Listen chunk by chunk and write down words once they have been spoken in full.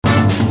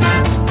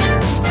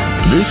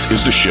This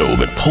is the show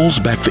that pulls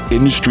back the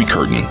industry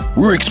curtain.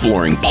 We're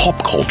exploring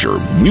pop culture,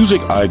 music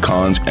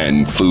icons,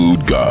 and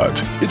food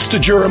gods. It's the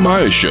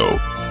Jeremiah Show,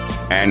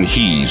 and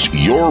he's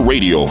your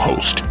radio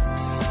host.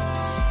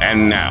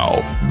 And now,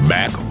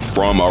 back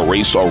from a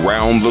race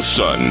around the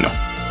sun,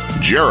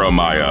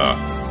 Jeremiah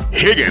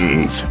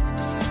Higgins.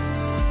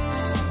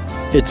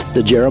 It's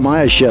the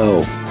Jeremiah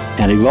Show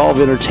and Evolve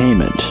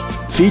Entertainment,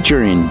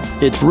 featuring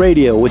It's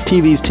Radio with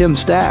TV's Tim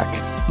Stack.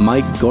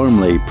 Mike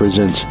Gormley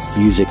presents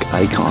Music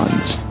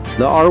Icons,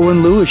 The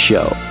Arwen Lewis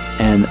Show,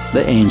 and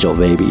The Angel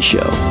Baby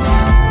Show.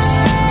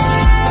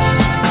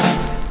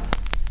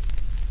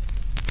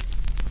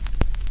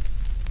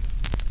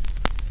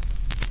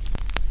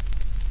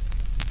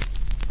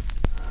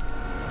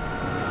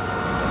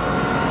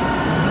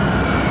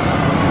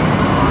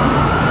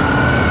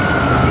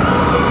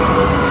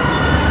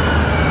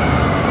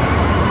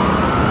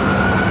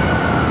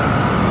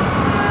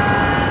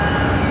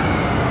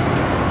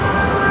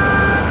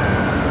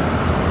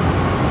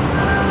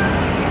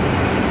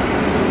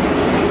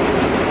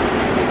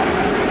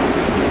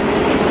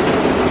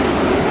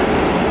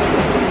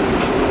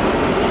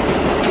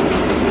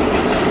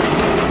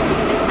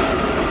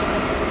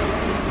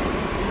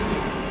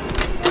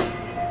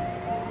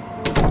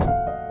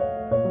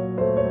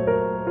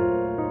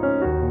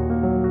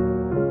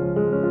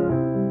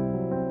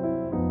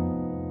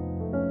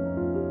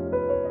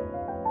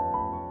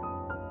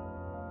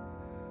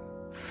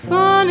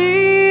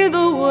 Funny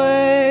the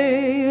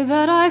way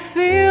that I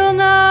feel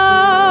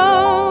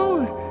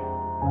now.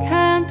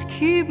 Can't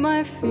keep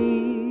my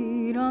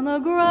feet on the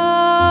ground.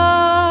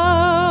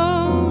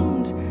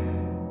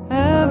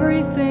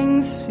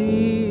 Everything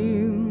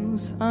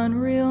seems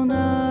unreal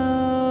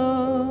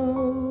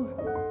now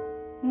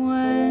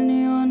when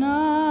you're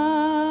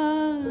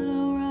not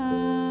around.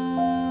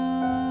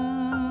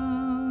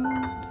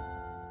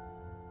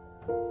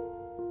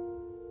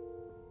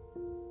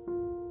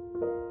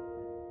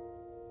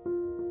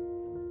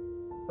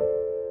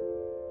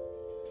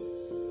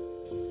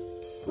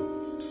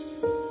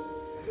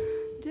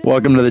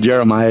 Welcome to the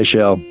Jeremiah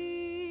Show,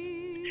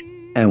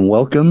 and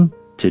welcome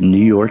to New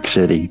York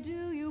City.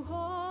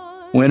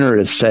 Winter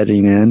is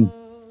setting in,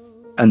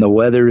 and the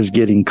weather is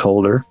getting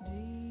colder.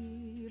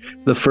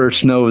 The first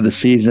snow of the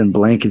season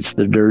blankets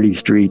the dirty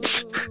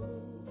streets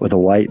with a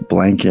white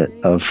blanket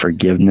of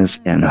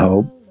forgiveness and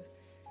hope.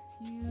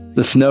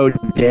 The snow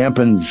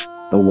dampens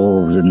the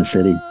wolves in the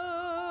city.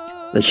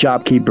 The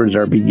shopkeepers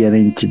are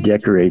beginning to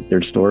decorate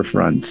their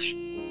storefronts.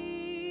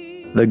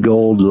 The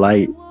gold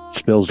light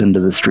spills into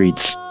the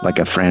streets like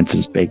a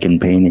Francis Bacon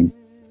painting.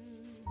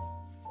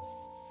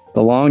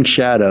 The long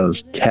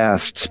shadows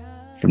cast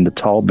from the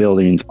tall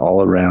buildings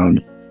all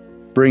around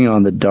bring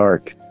on the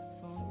dark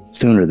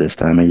sooner this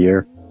time of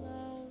year.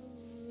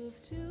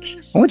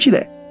 I want you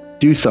to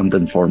do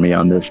something for me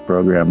on this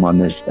program, on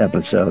this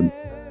episode.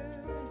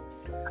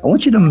 I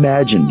want you to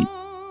imagine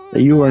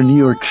that you are in New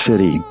York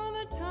City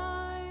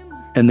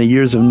in the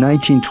years of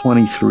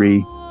 1923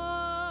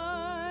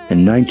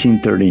 and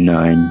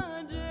 1939,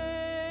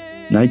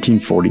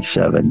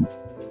 1947,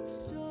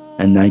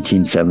 and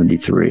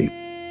 1973.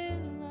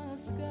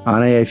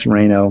 ANAïS,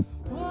 RENO,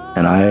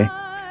 and I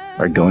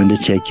are going to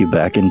take you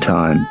back in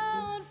time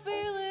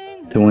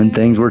to when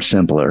things were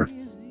simpler.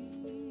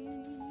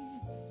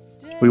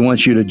 We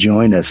want you to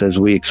join us as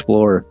we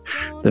explore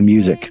the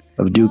music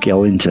of Duke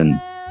Ellington,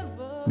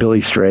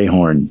 Billy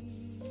Strayhorn,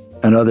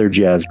 and other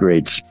jazz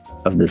greats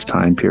of this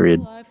time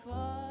period.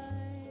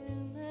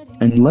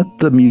 And let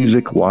the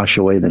music wash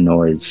away the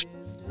noise.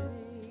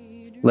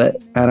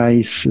 Let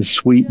ANAïS'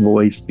 sweet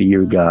voice be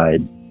your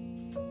guide.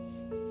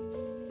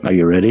 Are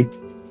you ready?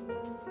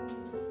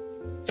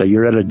 So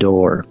you're at a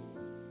door,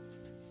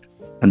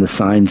 and the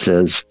sign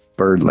says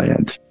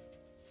Birdland.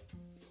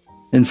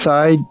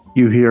 Inside,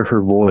 you hear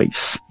her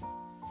voice,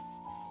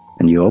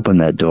 and you open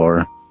that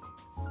door,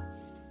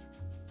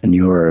 and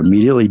you are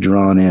immediately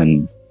drawn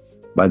in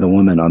by the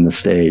woman on the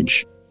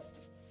stage.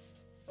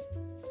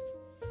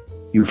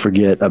 You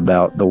forget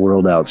about the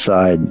world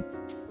outside.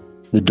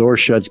 The door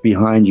shuts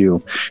behind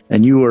you,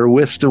 and you are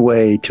whisked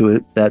away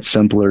to that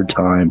simpler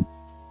time.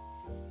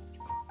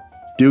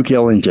 Duke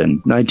Ellington,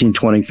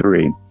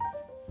 1923.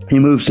 He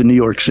moves to New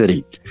York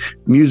City.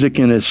 Music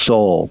in his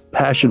soul,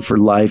 passion for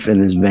life in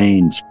his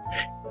veins.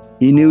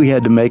 He knew he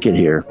had to make it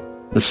here.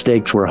 The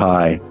stakes were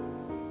high.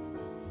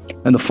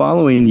 And the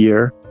following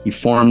year, he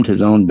formed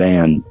his own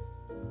band.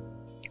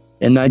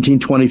 In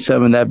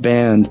 1927, that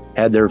band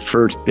had their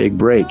first big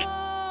break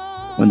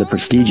when the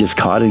prestigious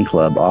Cotton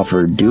Club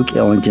offered Duke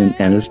Ellington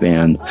and his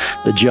band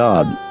the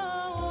job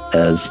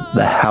as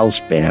the house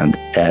band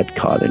at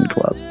Cotton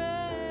Club.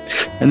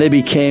 And they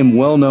became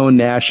well-known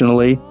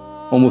nationally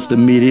almost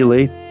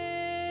immediately.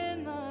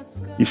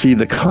 You see,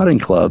 the Cotton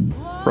Club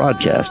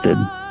broadcasted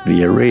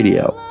via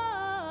radio.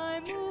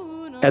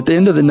 At the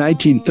end of the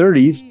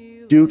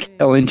 1930s, Duke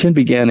Ellington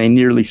began a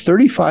nearly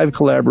 35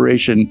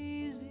 collaboration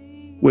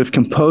with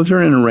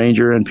composer and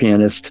arranger and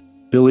pianist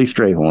Billy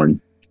Strayhorn,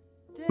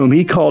 whom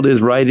he called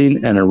his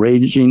writing and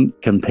arranging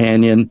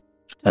companion,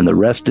 and the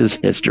rest is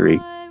history.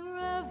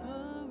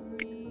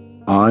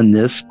 On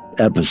this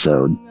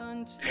episode,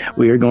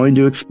 we are going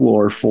to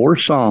explore 4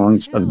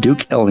 songs of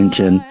Duke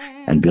Ellington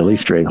and Billy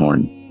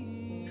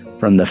Strayhorn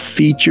from the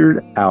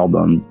featured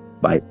album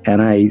by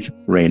ANAÍS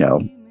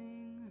RENO,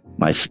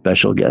 my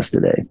special guest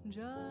today.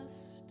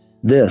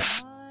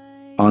 This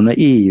on the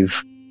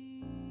eve,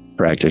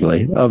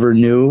 practically, of her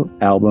new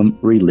album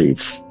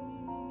release.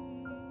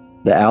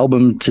 The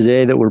album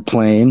today that we're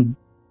playing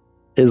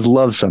is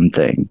Love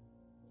Something.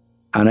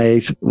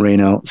 ANAÍS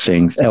RENO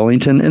sings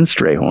Ellington and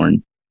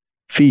Strayhorn,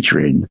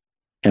 featuring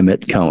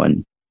Emmett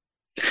Cohen.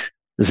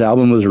 This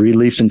album was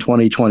released in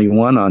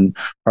 2021 on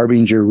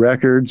Harbinger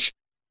Records.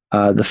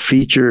 The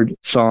featured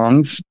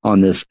songs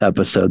on this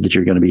episode that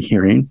you're going to be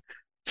hearing,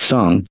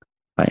 sung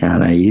by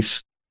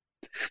ANAÍS,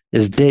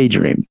 is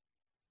Daydream,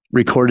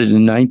 recorded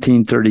in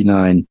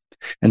 1939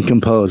 and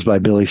composed by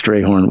Billy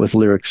Strayhorn with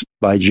lyrics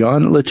by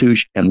John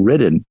Latouche and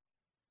written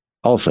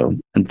also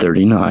in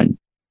 1939.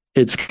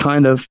 It's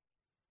Kind of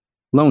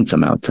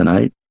Lonesome Out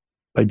Tonight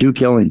by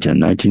Duke Ellington,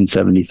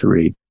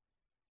 1973.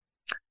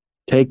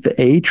 Take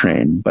the A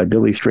Train by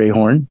Billy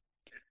Strayhorn,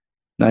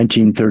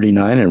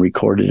 1939 and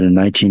recorded in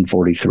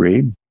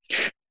 1943.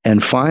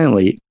 And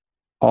finally,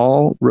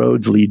 All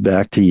Roads Lead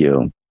Back to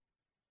You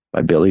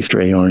by Billy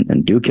Strayhorn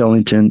and Duke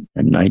Ellington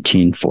in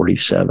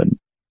 1947.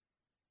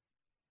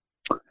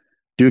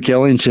 Duke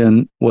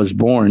Ellington was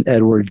born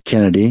Edward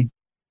Kennedy,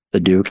 the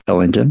Duke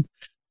Ellington,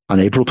 on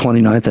April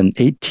 29th in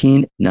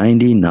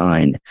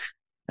 1899,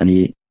 and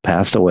he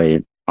passed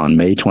away on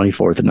May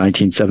 24th in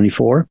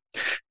 1974.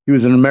 He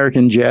was an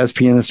American jazz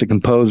pianist and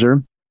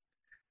composer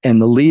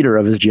and the leader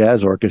of his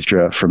jazz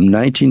orchestra from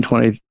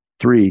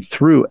 1923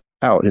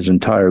 throughout his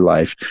entire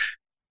life.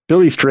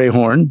 Billy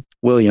Strayhorn,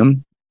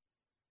 William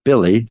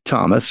Billy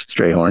Thomas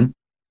Strayhorn,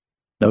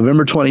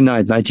 November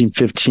 29th,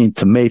 1915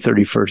 to May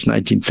 31st,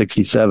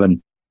 1967.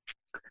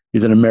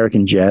 He's an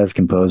American jazz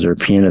composer,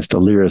 pianist, a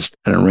lyrist,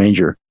 and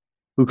arranger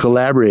who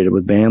collaborated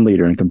with band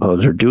leader and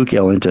composer Duke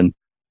Ellington,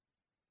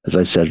 as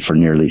I said, for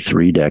nearly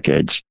 3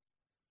 decades.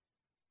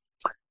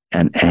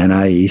 And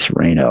ANAÍS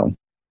RENO,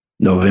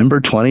 November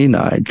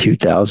 29,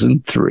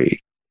 2003.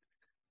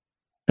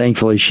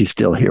 Thankfully, she's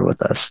still here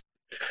with us.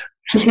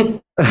 Hi,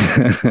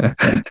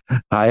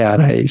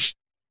 ANAÍS.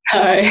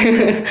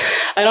 Hi.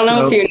 I don't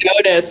know if you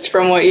noticed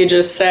from what you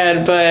just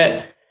said,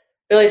 but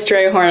Billy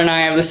Strayhorn and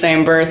I have the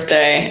same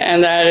birthday,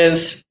 and that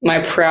is my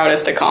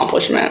proudest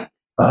accomplishment.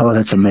 Oh,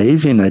 that's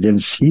amazing. I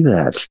didn't see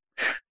that.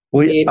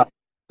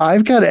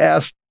 I've got to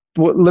ask,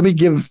 let me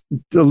give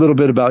a little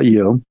bit about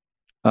you,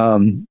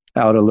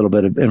 out a little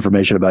bit of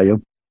information about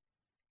you.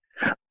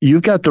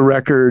 You've got the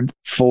record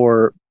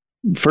for,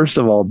 first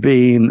of all,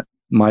 being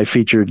my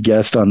featured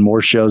guest on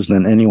more shows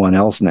than anyone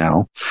else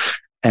now.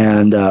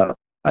 And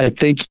I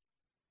think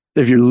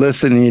if you're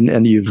listening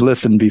and you've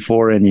listened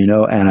before and you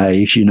know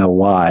ANAÍS, you know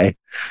why.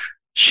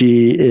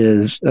 She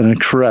is an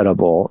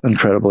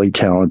incredibly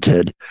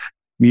talented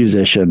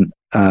musician,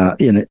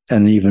 in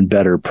an even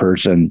better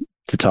person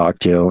to talk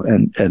to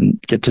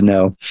and get to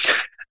know.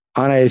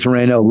 ANAÍS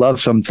RENO, Love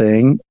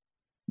Something.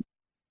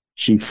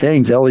 She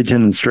sings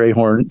Ellington and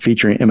Strayhorn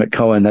featuring Emmett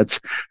Cohen. That's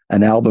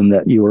an album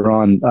that you were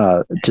on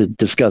to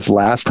discuss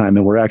last time,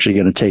 and we're actually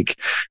going to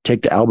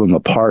take the album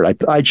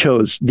apart. I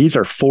chose, these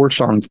are 4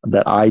 songs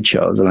that I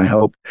chose, and I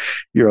hope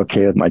you're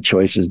okay with my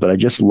choices, but I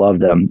just love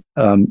them.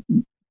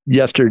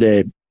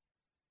 Yesterday,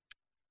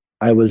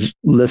 I was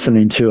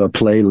listening to a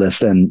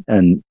playlist,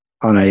 and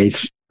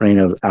ANAÍS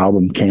RENO's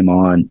album came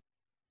on,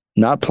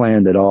 not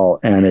planned at all,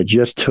 and it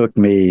just took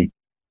me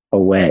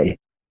away,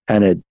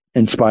 and it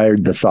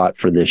inspired the thought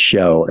for this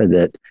show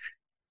that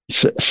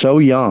so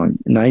young,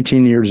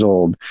 19 years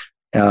old,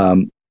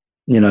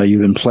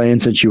 you've been playing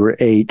since you were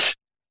 8.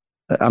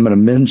 I'm going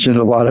to mention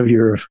a lot of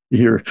your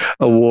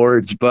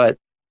awards, but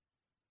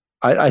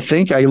I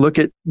think I look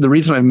at the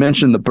reason I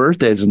mentioned the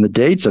birthdays and the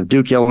dates of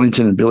Duke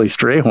Ellington and Billy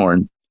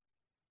Strayhorn.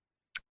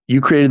 You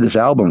created this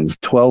album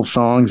with 12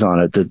 songs on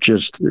it that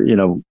just,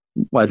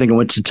 I think it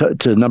went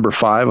to number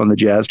 5 on the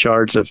jazz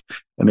charts. If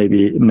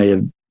maybe it may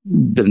have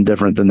been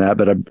different than that,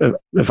 but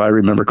if I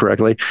remember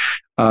correctly,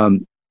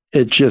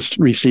 it just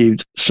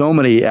received so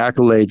many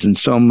accolades and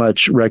so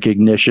much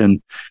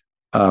recognition.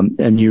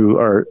 And you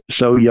are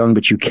so young,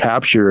 but you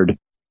captured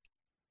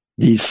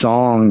these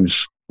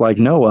songs like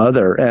no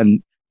other.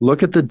 And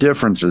look at the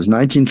differences.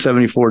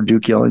 1974,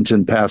 Duke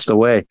Ellington passed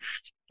away.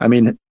 I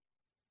mean,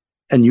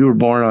 and you were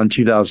born on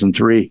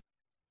 2003.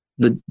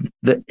 The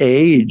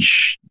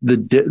age,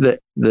 the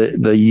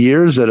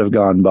years that have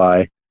gone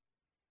by.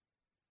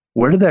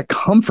 Where did that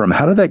come from?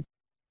 How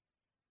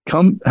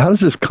does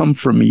this come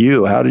from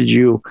you? How did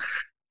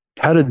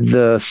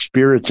the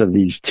spirits of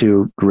these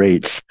 2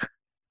 greats,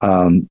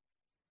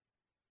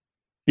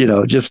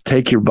 just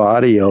take your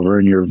body over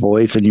and your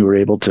voice, and you were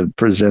able to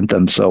present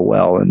them so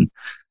well and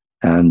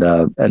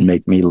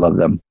make me love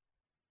them?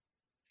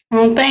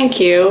 Well, thank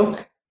you.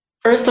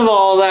 First of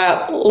all,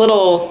 that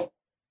little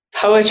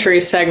poetry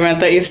segment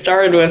that you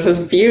started with is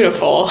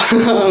beautiful.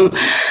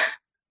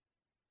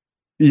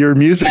 your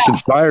music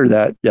inspired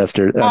that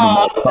yesterday.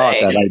 I thought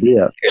that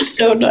idea. You're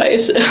so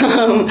nice.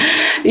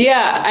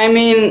 Yeah, I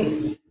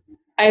mean,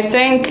 I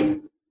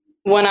think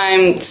when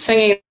I'm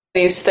singing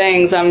these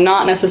things, I'm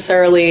not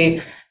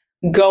necessarily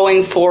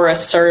going for a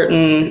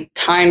certain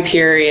time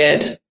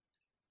period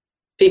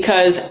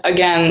because,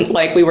 again,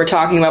 like we were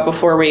talking about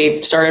before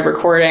we started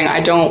recording, I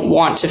don't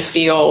want to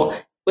feel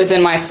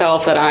within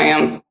myself that I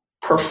am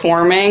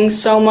performing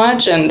so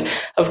much. And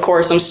of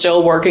course, I'm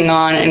still working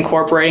on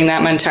incorporating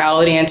that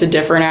mentality into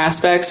different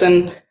aspects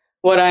and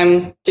what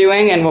I'm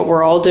doing and what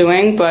we're all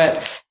doing.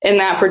 But in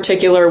that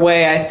particular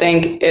way, I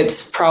think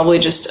it's probably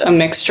just a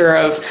mixture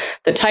of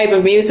the type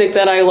of music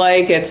that I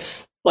like.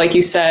 It's, like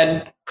you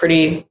said,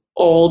 pretty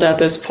old at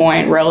this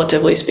point,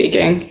 relatively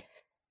speaking.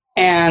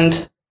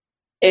 And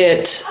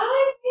it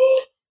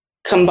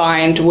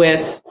combined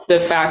with the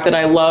fact that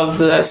I love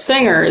the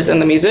singers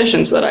and the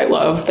musicians that I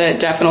love that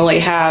definitely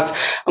have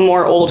a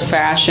more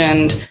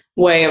old-fashioned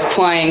way of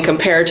playing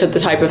compared to the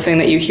type of thing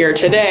that you hear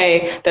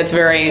today that's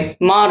very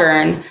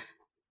modern,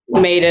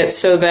 made it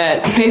so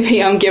that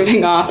maybe I'm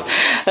giving off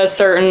a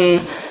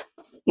certain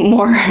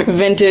more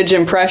vintage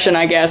impression,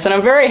 I guess. And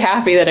I'm very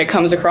happy that it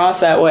comes across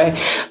that way.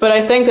 But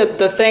I think that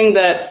the thing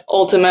that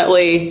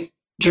ultimately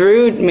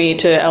drew me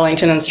to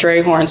Ellington and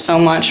Strayhorn so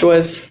much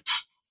was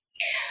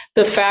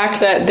the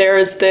fact that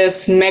there's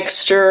this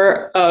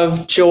mixture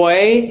of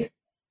joy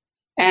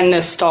and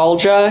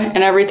nostalgia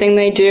in everything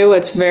they do.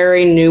 It's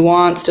very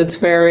nuanced. It's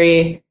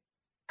very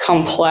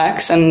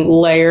complex and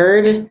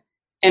layered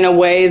in a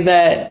way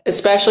that,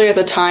 especially at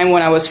the time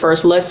when I was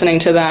first listening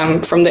to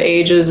them from the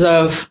ages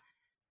of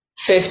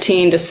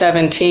 15 to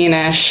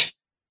 17-ish,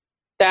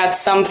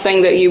 that's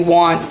something that you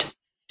want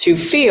to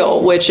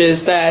feel, which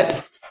is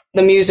that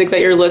the music that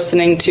you're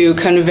listening to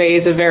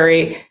conveys a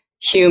very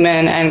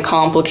human and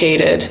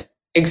complicated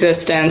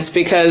existence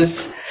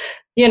because,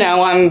 you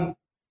know, I'm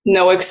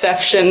no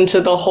exception to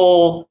the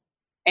whole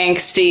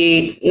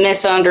angsty,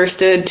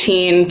 misunderstood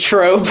teen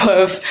trope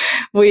of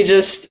we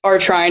just are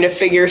trying to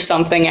figure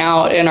something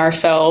out in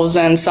ourselves,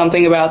 and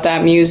something about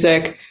that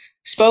music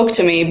spoke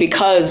to me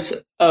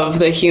because of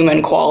the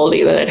human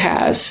quality that it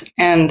has.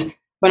 And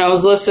when I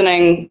was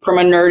listening from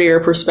a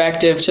nerdier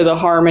perspective to the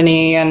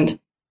harmony and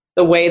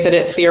the way that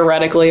it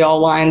theoretically all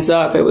lines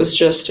up, it was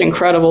just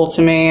incredible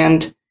to me.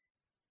 And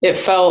it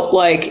felt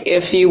like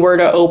if you were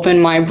to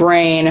open my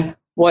brain,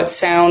 what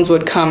sounds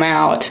would come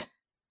out.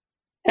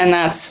 And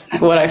that's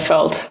what I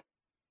felt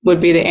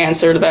would be the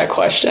answer to that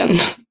question.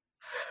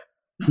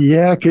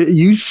 Yeah,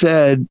 you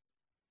said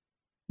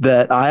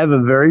that I have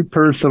a very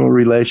personal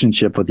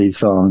relationship with these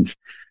songs.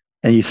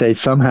 And you say,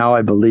 somehow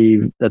I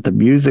believe that the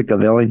music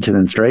of Ellington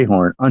and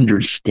Strayhorn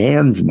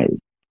understands me.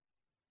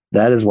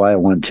 That is why I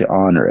want to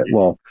honor it.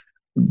 Well,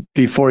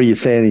 before you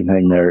say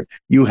anything there,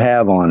 you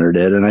have honored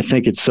it. And I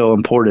think it's so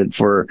important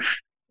for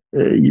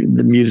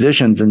the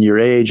musicians in your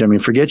age. I mean,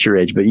 forget your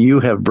age, but you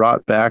have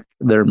brought back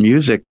their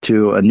music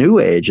to a new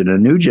age and a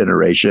new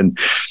generation.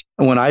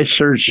 And when I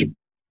searched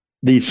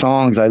these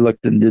songs, I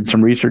looked and did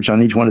some research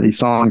on each one of these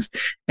songs,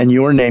 and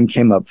your name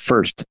came up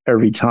first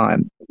every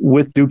time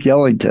with Duke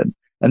Ellington.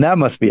 And that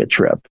must be a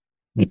trip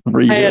for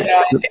you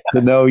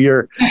to know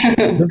your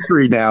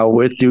history now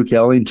with Duke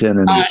Ellington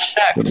and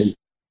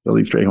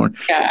Billy Strayhorn.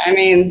 Yeah, I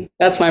mean,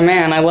 that's my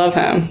man. I love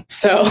him.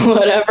 So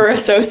whatever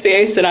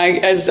association I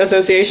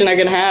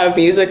can have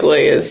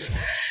musically is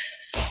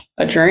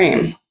a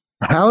dream.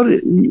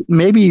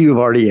 Maybe you've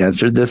already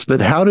answered this, but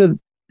how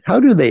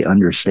do they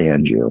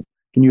understand you?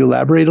 Can you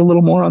elaborate a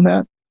little more on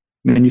that?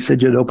 I mean, you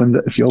said you'd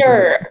open if you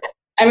Sure.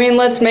 I mean,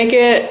 let's make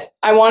it,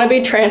 I want to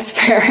be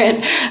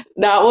transparent.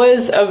 That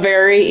was a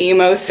very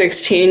emo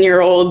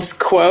 16-year-old's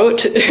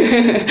quote.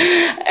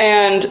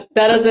 And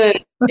that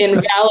doesn't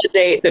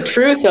invalidate the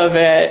truth of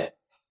it,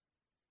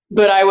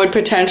 but I would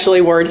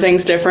potentially word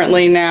things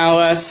differently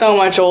now. So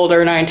much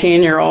older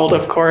 19-year-old,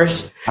 of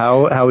course.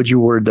 How would you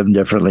word them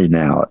differently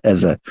now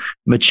as a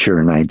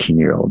mature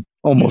 19-year-old,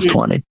 almost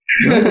 20?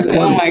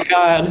 Oh my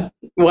God.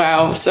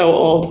 Wow. So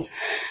old.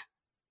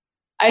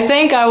 I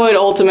think I would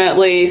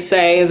ultimately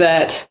say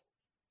that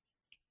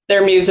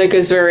their music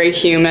is very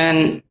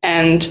human,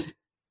 and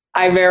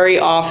I very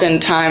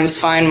oftentimes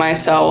find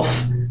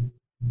myself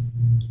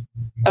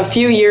a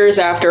few years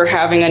after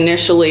having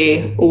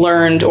initially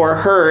learned or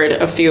heard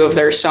a few of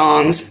their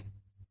songs,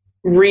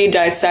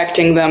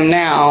 redissecting them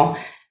now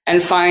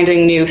and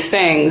finding new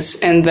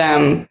things in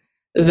them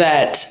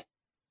that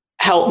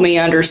help me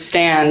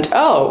understand,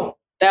 oh,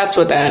 that's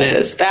what that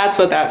is. That's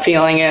what that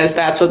feeling is.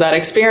 That's what that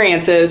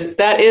experience is.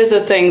 That is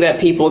a thing that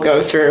people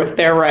go through.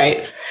 They're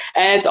right.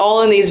 And it's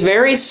all in these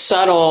very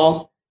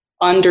subtle,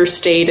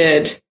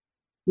 understated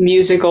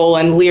musical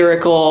and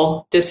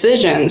lyrical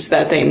decisions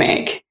that they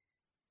make.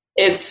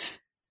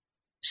 It's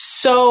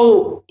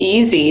so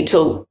easy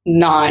to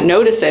not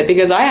notice it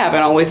because I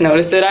haven't always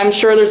noticed it. I'm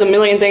sure there's a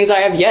million things I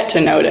have yet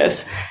to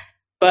notice,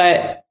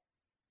 but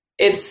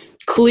it's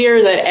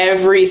clear that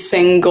every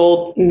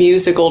single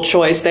musical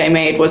choice they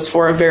made was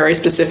for a very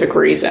specific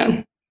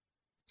reason.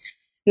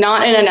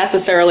 not in a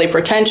necessarily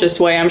pretentious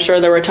way. I'm sure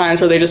there were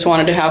times where they just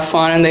wanted to have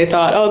fun and they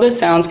thought, oh, this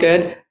sounds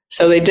good,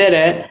 so they did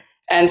it.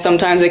 And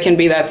sometimes it can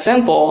be that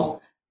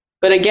simple.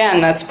 But again,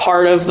 that's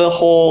part of the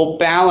whole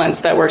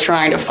balance that we're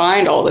trying to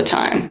find all the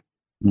time.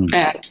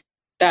 And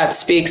that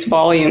speaks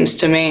volumes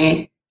to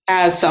me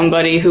as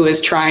somebody who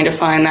is trying to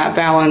find that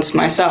balance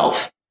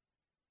myself.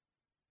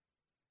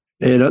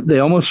 They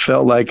almost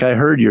felt like I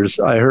heard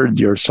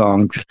your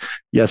songs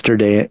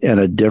yesterday in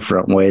a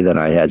different way than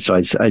I had.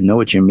 So I know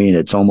what you mean.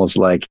 It's almost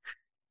like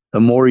the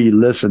more you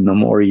listen, the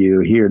more you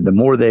hear, the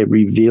more they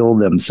reveal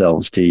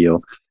themselves to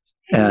you.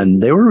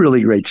 And they were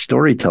really great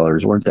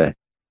storytellers, weren't they?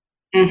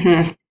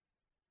 Mm-hmm.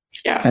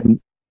 Yeah.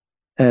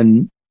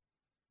 And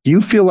do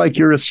you feel like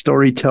you're a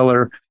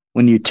storyteller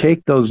when you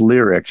take those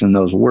lyrics and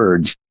those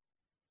words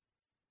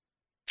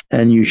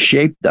and you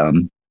shape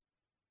them?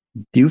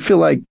 Do you feel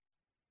like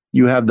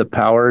you have the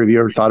power? Have you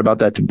ever thought about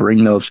that, to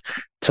bring those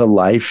to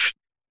life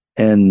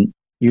in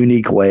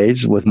unique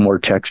ways with more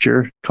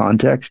texture,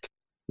 context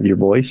with your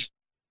voice?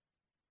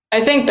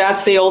 I think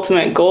that's the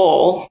ultimate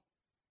goal.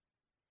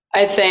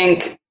 I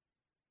think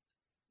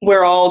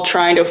we're all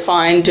trying to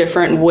find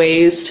different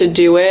ways to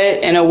do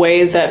it in a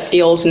way that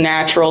feels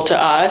natural to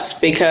us,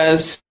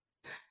 because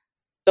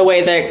the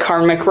way that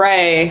Carl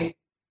McRae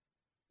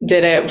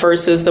did it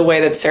versus the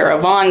way that Sarah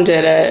Vaughan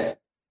did it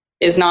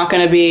is not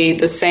going to be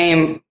the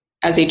same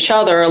as each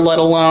other, let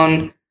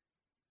alone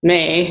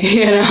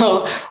me,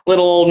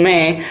 little old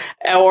me,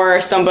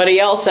 or somebody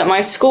else at my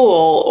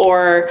school,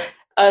 or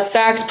a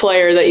sax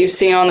player that you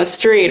see on the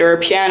street, or a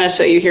pianist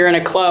that you hear in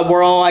a club.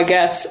 We're all, I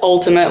guess,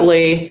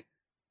 ultimately,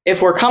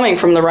 if we're coming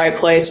from the right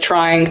place,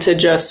 trying to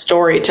just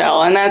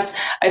storytell. And that's,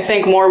 I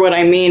think, more what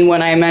I mean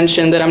when I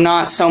mentioned that I'm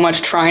not so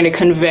much trying to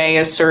convey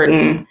a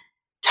certain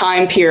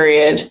time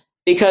period,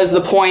 because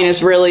the point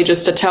is really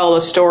just to tell the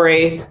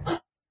story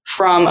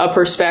from a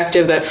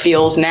perspective that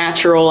feels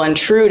natural and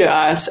true to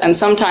us. And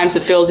sometimes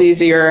it feels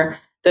easier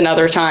than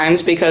other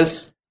times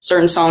because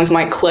certain songs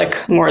might click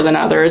more than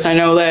others. I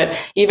know that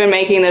even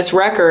making this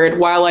record,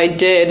 while I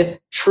did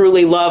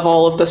truly love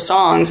all of the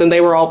songs and they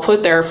were all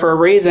put there for a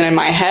reason in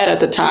my head at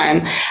the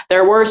time,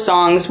 there were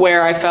songs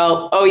where I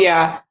felt, oh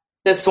yeah,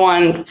 this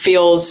one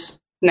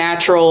feels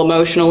natural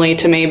emotionally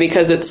to me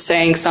because it's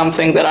saying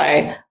something that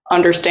I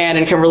understand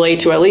and can relate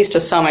to, at least to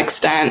some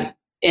extent,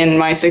 in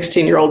my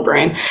 16-year-old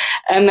brain.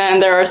 And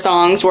then there are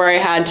songs where I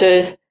had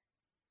to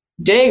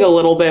dig a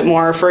little bit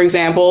more. For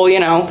example,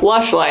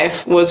 Lush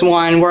Life was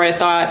one where I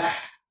thought,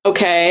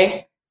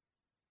 okay,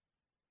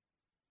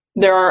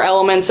 there are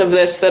elements of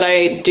this that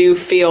I do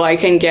feel I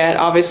can get.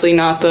 Obviously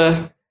not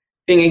the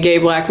being a gay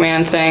black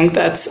man thing.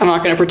 I'm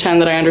not going to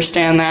pretend that I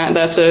understand that.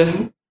 That's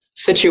a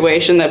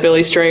situation that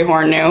Billy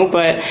Strayhorn knew.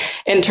 But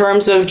in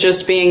terms of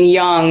just being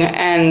young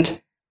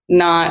and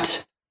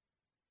not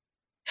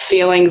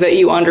feeling that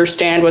you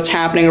understand what's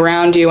happening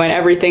around you and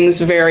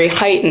everything's very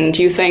heightened.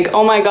 You think,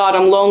 oh my God,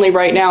 I'm lonely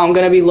right now. I'm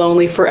going to be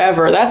lonely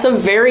forever. That's a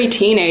very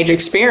teenage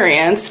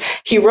experience.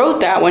 He wrote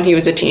that when he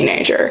was a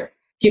teenager.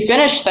 He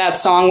finished that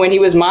song when he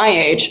was my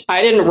age.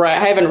 I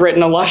haven't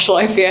written a Lush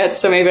Life yet,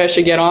 so maybe I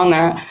should get on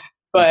that.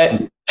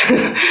 But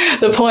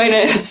the point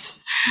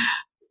is,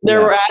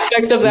 there were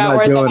aspects of that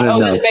where I thought,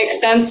 oh, this makes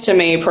sense to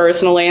me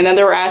personally. And then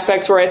there were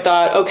aspects where I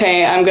thought,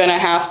 okay, I'm going to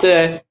have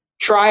to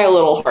try a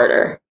little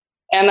harder.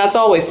 And that's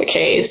always the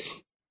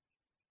case.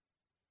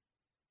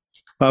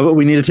 But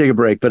we need to take a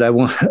break. But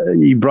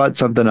you brought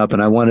something up,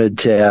 and I wanted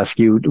to ask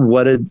you,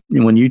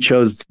 when you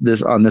chose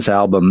this on this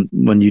album,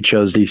 when you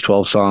chose these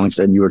 12 songs,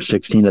 and you were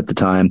 16 at the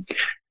time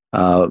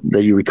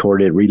that you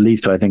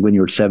released, I think when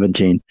you were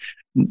 17.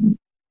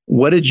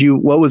 What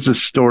was the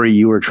story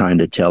you were trying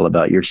to tell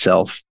about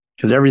yourself?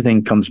 Because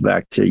everything comes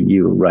back to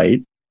you,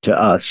 right? To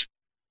us.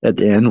 At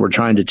the end, we're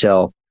trying to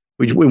tell.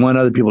 We want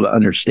other people to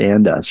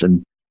understand us.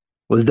 And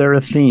was there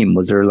a theme?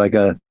 Was there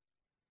that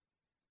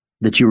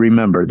you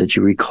remember, that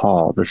you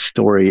recall, the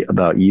story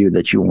about you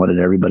that you wanted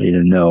everybody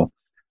to know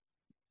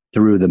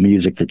through the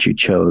music that you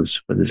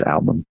chose for this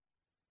album?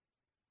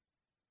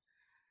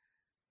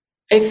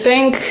 I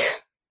think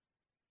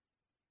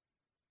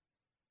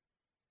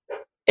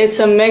it's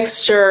a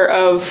mixture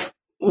of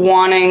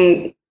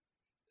wanting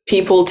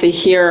people to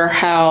hear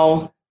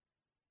how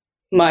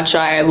much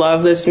I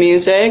love this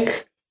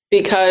music,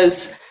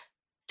 because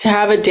to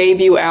have a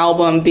debut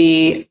album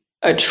be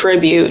a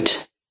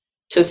tribute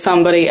to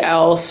somebody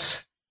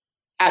else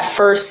at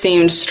first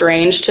seemed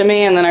strange to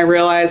me. And then I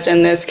realized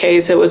in this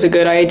case, it was a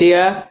good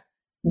idea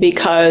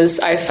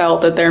because I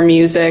felt that their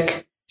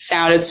music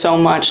sounded so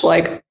much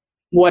like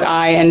what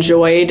I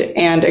enjoyed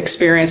and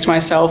experienced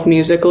myself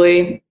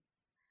musically.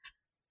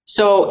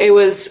 So it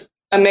was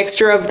a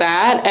mixture of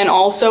that. And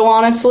also,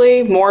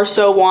 honestly, more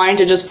so wanting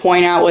to just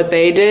point out what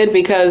they did,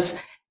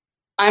 because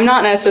I'm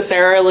not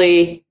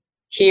necessarily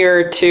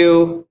here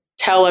to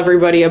tell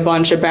everybody a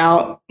bunch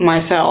about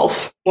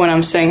myself when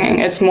I'm singing.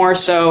 It's more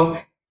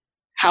so,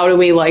 how do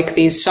we like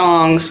these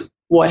songs?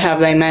 What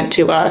have they meant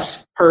to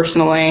us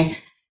personally?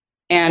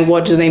 And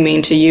what do they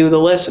mean to you, the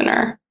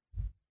listener?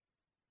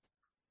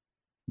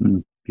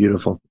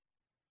 Beautiful.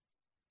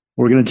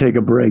 We're going to take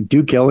a break.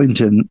 Duke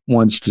Ellington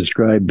once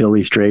described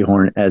Billy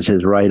Strayhorn as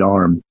his right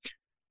arm,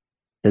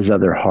 his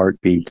other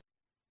heartbeat.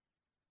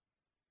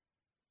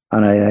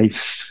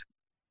 ANAＩS,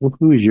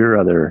 who is your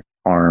other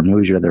arm?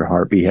 Who's your other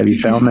heartbeat? Have you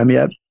found them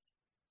yet,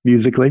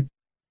 musically?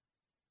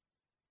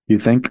 You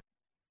think?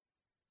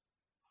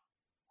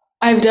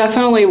 I've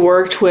definitely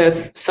worked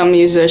with some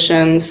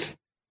musicians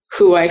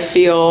who I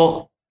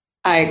feel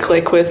I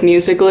click with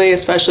musically,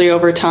 especially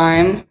over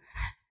time.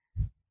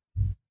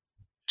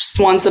 Just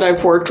ones that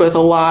I've worked with a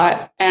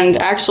lot. And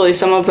actually,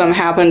 some of them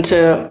happen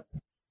to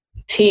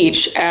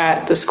teach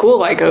at the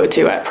school I go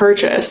to at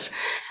Purchase.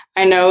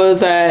 I know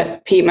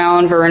that Pete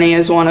Malinverni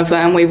is one of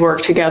them. We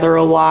work together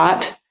a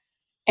lot,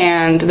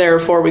 and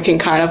therefore we can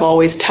kind of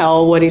always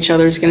tell what each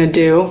other's going to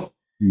do,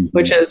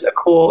 which is a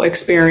cool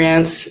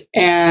experience.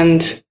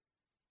 And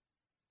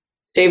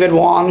David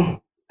Wong,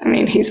 I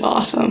mean, he's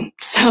awesome.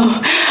 So,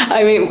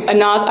 I mean,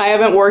 I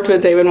haven't worked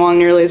with David Wong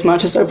nearly as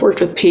much as I've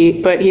worked with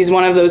Pete, but he's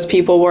one of those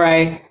people where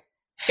I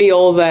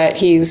feel that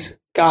he's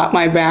got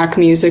my back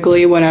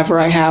musically whenever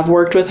I have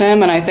worked with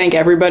him. And I think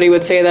everybody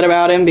would say that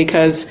about him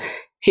because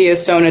he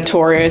is so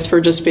notorious for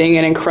just being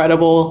an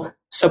incredible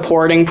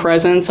supporting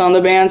presence on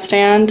the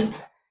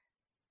bandstand.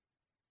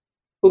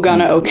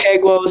 Ugana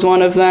Okegwo is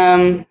one of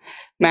them.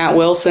 Matt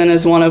Wilson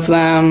is one of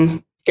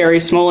them. Gary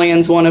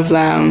Smolian's one of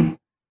them.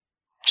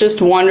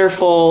 Just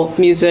wonderful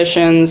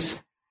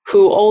musicians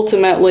who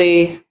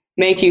ultimately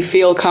make you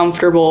feel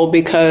comfortable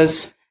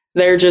because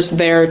they're just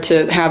there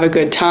to have a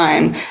good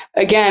time.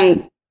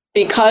 Again,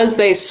 because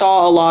they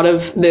saw a lot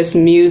of this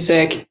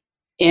music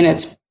in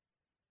its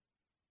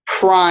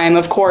prime.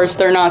 Of course,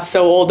 they're not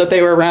so old that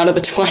they were around in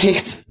the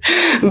 20s,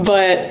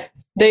 but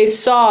they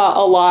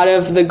saw a lot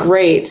of the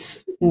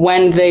greats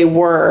when they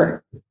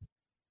were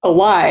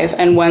alive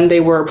and when they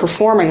were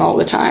performing all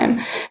the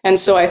time. And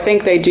so I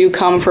think they do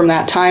come from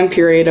that time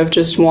period of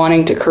just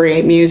wanting to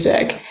create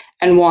music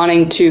and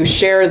wanting to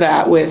share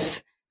that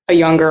with a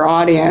younger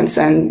audience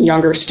and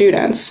younger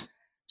students.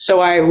 So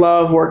I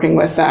love working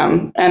with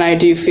them. And I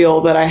do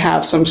feel that I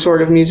have some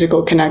sort of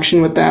musical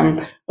connection with them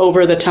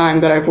over the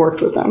time that I've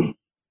worked with them.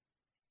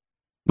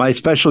 My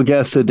special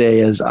guest today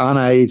is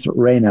ANAÍS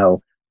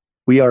RENO.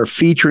 We are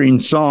featuring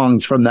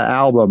songs from the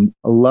album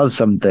Love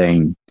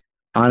Something.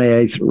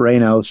 ANAÍS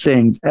RENO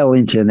sings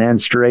Ellington and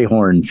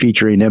Strayhorn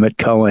featuring Emmett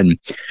Cohen,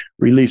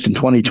 released in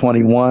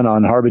 2021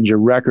 on Harbinger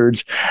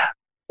Records.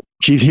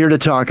 She's here to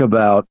talk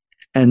about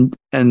and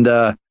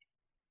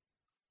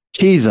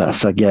tease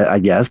us, I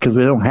guess, because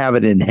we don't have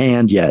it in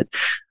hand yet.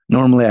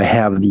 Normally I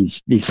have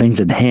these things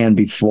in hand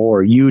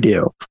before you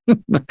do.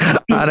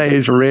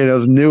 ANAÍS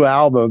RENO's new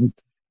album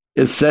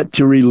is set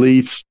to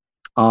release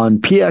on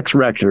PX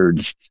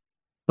Records.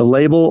 The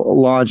label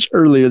launched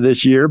earlier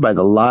this year by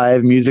the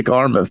live music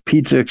arm of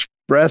Pizza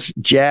Express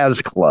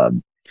Jazz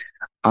Club.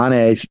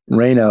 ANAÍS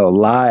RENO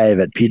live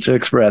at Pizza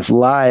Express,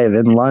 live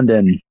in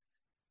London,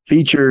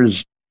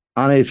 features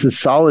ANAÍS'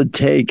 solid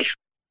take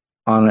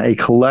on a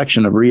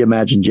collection of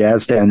reimagined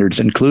jazz standards,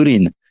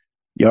 including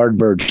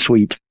Yardbird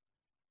Suite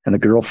and The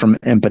Girl from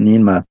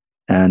Ipanema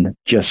and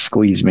Just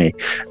Squeeze Me.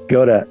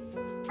 Go to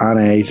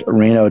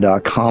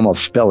ANAISRENO.com. I'll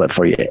spell it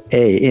for you.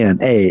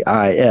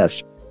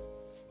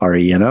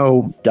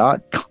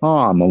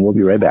 ANAISRENO.com. And we'll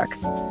be right back.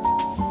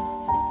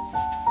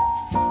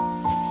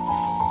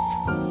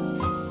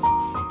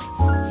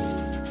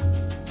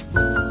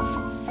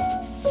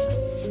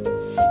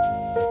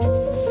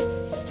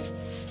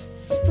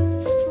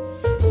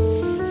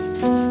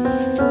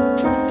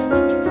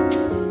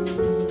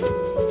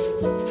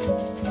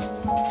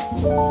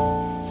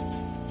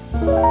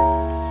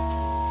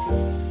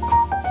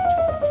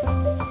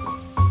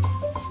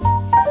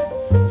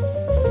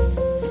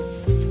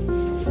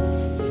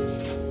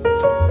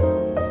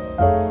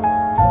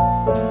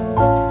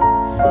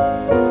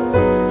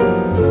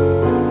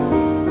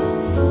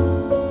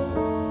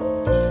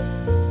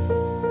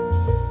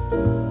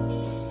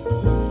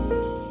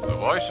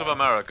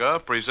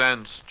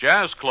 Presents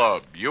Jazz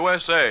Club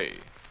USA.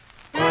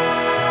 The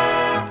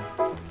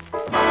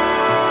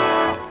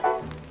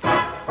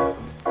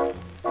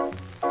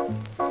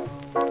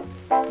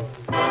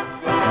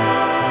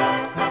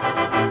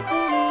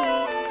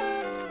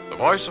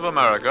Voice of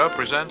America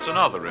presents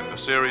another in the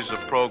series of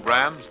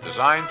programs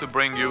designed to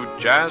bring you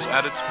jazz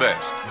at its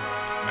best.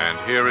 And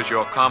here is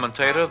your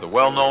commentator, the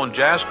well-known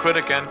jazz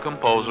critic and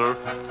composer,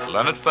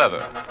 Leonard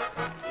Feather.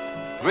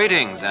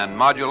 Greetings and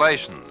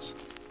modulations.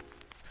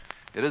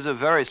 It is a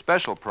very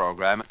special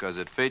program because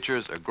it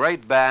features a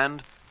great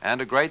band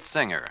and a great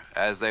singer,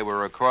 as they were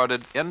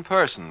recorded in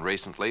person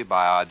recently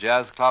by our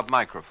Jazz Club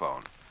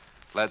microphone.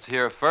 Let's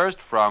hear first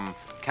from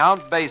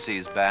Count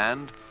Basie's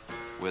band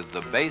with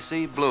the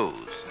Basie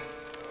Blues.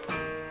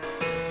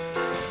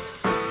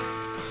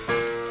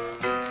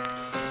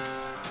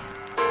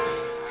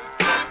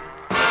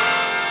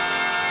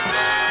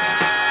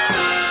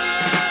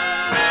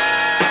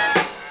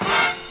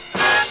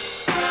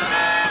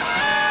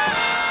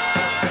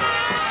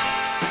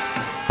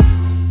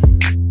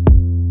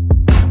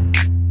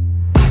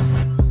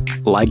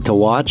 Like to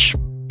watch?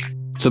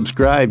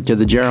 subscribe to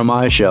The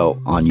Jeremiah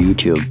Show on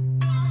YouTube.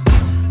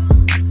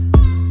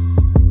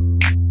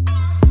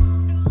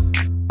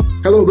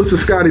 Hello, this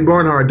is Scotty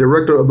Barnhart,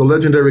 director of the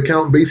legendary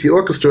Count Basie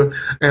Orchestra,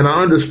 and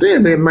I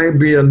understand there might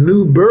be a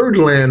new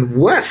Birdland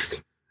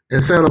West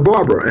in Santa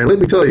Barbara. And let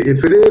me tell you,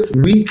 if it is,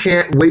 we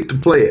can't wait to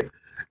play it.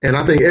 And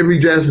I think every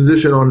jazz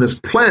musician on this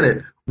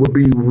planet would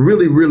be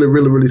really, really,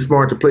 really, really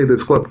smart to play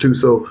this club too.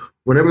 So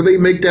whenever they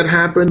make that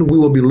happen, we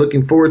will be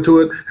looking forward to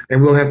it,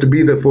 and we'll have to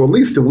be there for at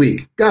least a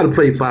week. Got to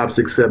play 5,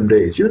 6, 7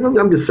 days. You know,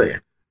 I'm just saying.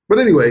 But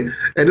anyway,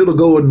 and it'll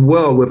go in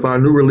well with our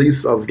new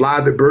release of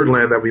Live at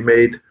Birdland that we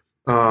made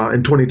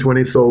in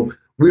 2020. So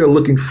we are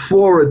looking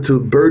forward to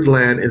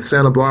Birdland in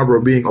Santa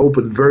Barbara being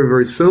open very,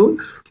 very soon.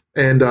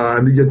 And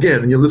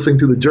again, you're listening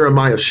to The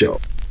Jeremiah Show.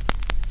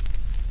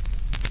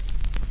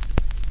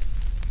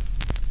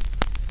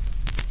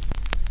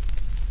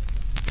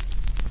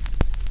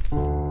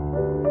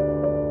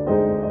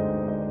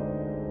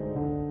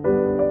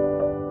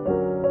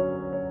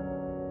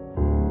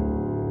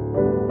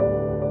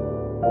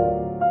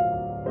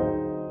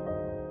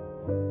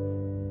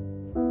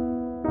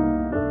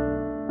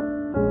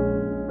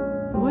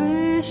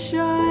 Wish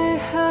I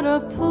had a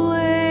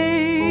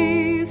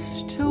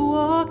place to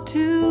walk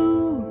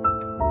to.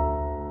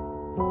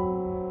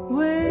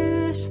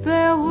 Wish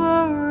there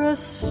were a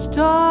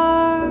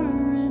star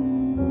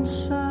in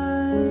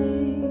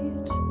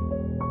sight.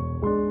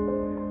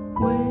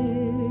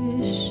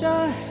 Wish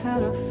I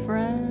had a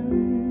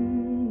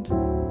friend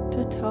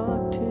to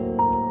talk to.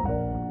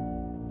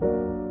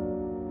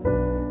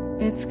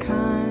 It's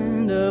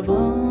kind of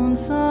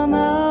lonesome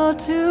out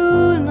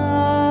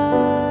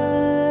tonight.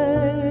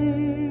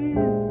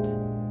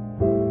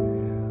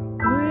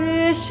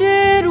 Wish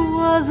it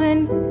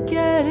wasn't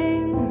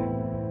getting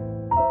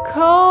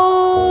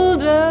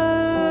colder.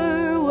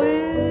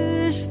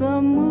 Wish the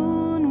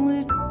moon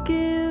would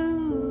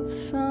give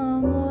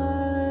some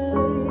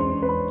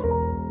light.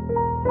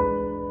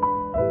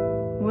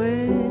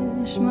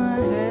 Wish my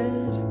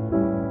head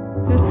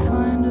could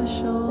find a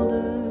shoulder.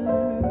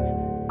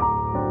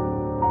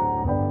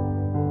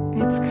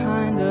 It's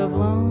kind of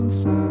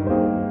lonesome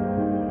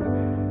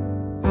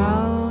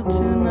out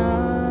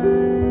tonight.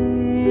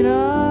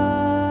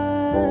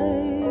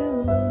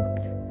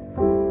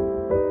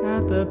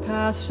 The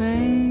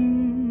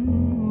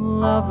passing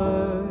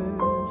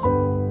lovers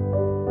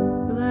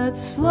that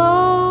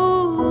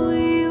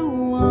slowly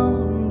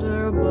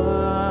wander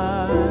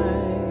by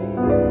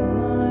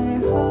my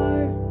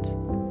heart.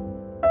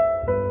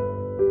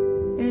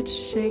 It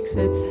shakes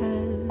its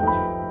head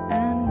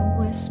and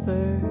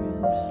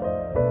whispers,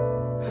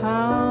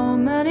 how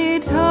many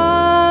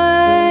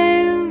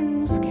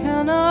times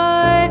can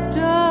I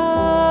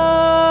die?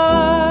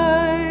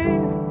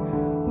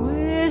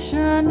 Wish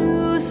I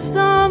knew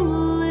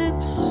some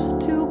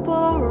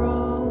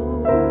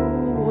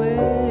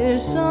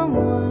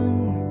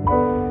someone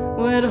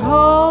would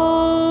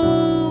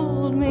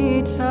hold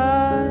me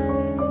tight.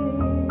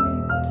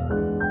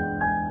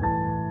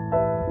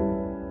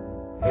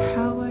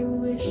 How I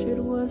wish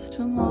it was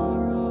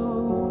tomorrow.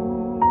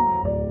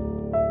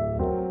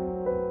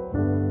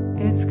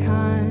 It's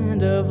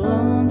kind of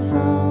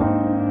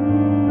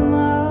lonesome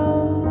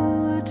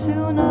out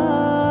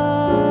tonight.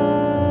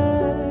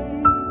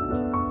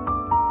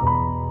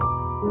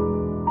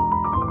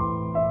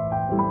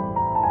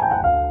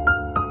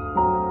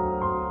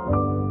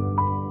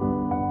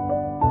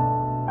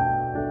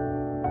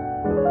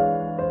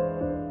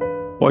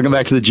 Welcome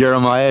back to the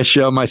Jeremiah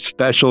Show. My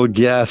special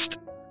guest,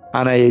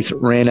 ANAÍS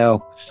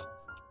RENO.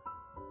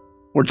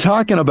 We're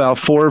talking about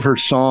 4 of her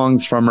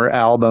songs from her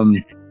album,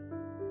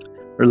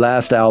 her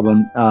last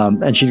album,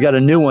 and she's got a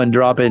new one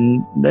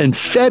dropping in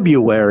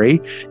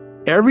February.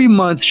 Every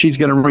month, she's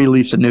going to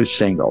release a new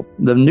single.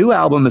 The new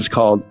album is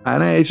called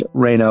ANAÍS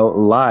RENO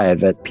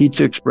Live at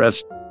Pizza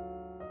Express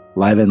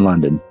Live in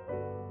London.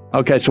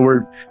 Okay, so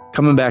we're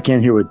coming back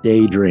in here with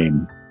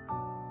Daydream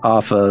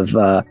off of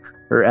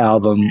her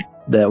album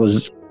that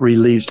was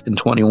released in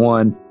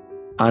 21.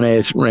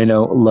 ANAÍS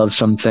RENO, Love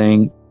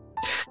Something.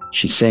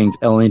 She sings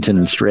Ellington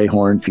and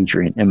Strayhorn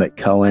featuring Emmett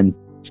Cohen.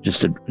 It's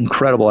just an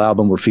incredible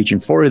album. We're featuring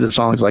 4 of the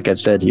songs, like I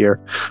said here.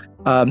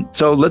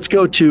 So let's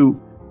go to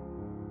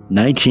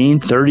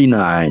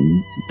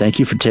 1939. Thank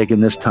you for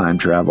taking this time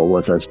travel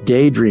with us.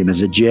 Daydream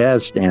is a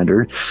jazz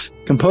standard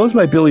composed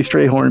by Billy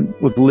Strayhorn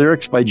with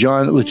lyrics by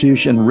John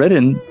Latouche and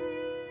written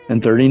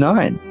in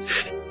 39.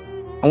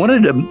 I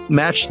wanted to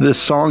match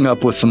this song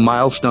up with some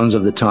milestones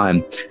of the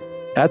time.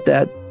 At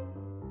that,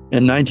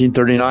 in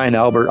 1939,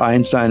 Albert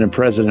Einstein and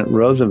President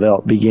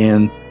Roosevelt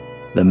began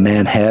the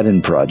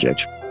Manhattan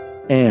Project,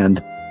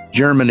 and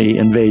Germany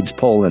invades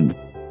Poland.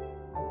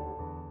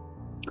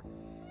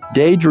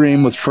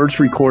 Daydream was first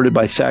recorded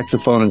by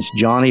saxophonist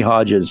Johnny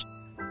Hodges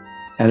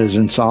and his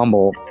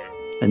ensemble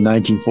in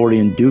 1940,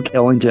 and Duke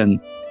Ellington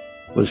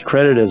was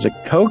credited as a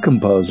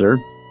co-composer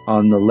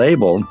on the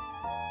label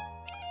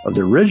of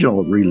the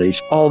original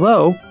release,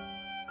 although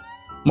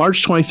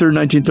March 23,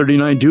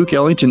 1939, Duke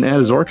Ellington and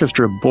his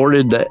orchestra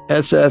boarded the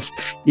SS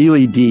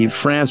Ile de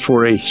France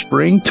for a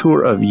spring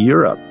tour of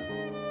Europe.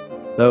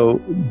 So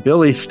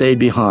Billy stayed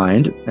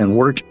behind and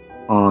worked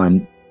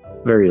on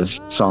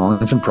various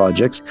songs and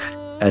projects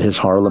at his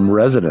Harlem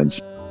residence.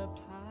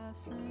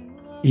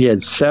 He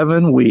had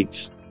 7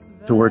 weeks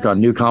to work on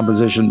new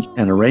compositions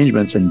and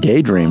arrangements, and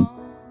Daydream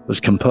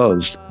was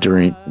composed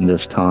during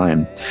this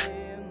time.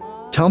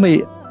 Tell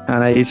me,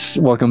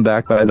 ANAÍS, welcome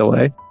back, by the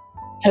way.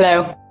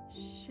 Hello.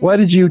 Why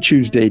did you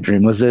choose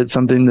Daydream? Was it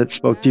something that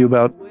spoke to you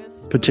about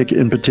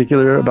in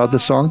particular about the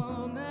song?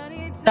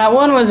 That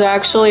one was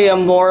actually a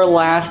more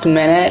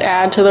last-minute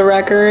add to the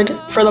record.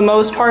 For the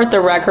most part,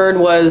 the record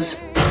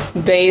was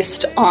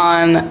based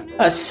on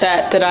a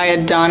set that I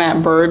had done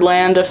at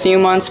Birdland a few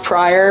months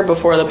prior,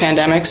 before the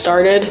pandemic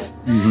started.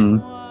 Mm-hmm.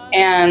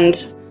 And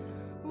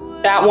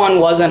that one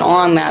wasn't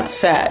on that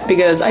set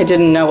because I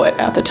didn't know it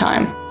at the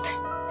time.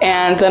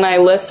 And then I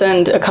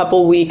listened a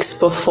couple weeks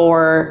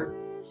before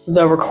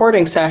the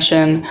recording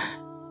session,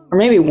 or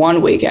maybe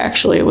 1 week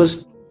actually, it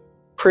was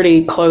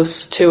pretty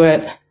close to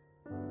it,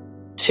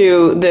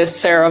 to this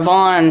Sarah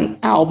Vaughan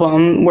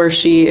album where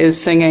she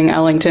is singing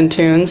Ellington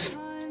tunes.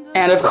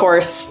 And of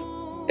course,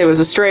 it was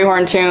a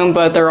Strayhorn tune,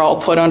 but they're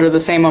all put under the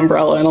same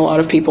umbrella in a lot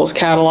of people's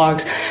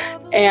catalogs.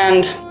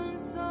 And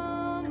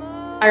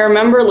I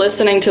remember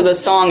listening to the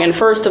song and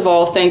first of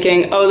all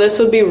thinking, oh, this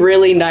would be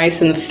really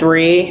nice in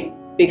 3,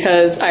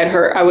 because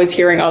I was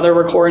hearing other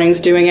recordings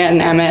doing it, and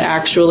Emmett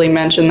actually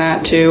mentioned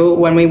that too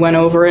when we went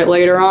over it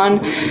later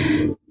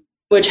on,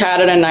 which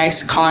added a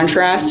nice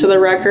contrast to the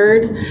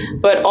record.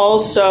 But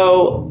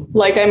also,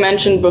 like I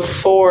mentioned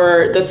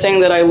before, the thing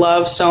that I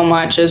love so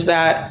much is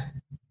that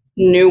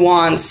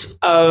nuance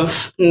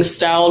of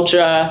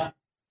nostalgia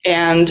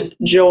and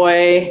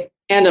joy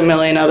and a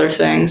million other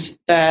things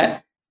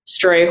that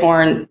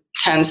Strayhorn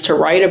tends to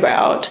write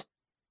about.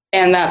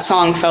 And that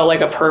song felt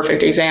like a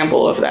perfect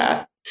example of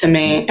that to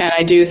me. And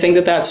I do think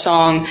that that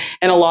song,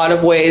 in a lot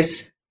of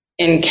ways,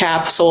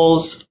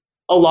 encapsulates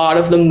a lot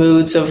of the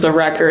moods of the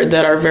record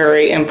that are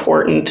very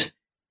important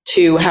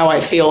to how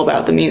I feel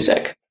about the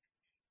music.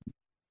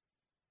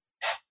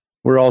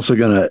 We're also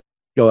going to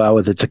go out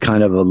with It's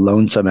Kind of a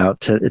Lonesome Out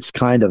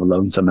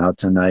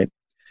Tonight.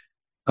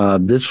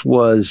 There's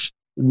a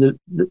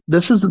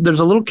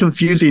little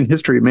confusing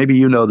history. Maybe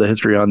you know the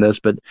history on this,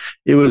 but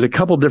it was a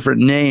couple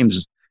different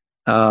names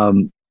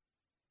and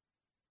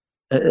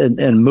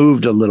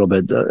moved a little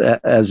bit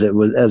as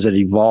it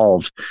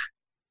evolved.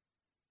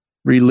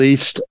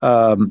 Released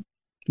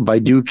by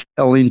Duke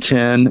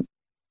Ellington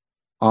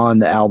on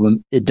the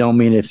album It Don't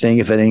Mean a Thing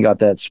If It Ain't Got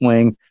That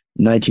Swing,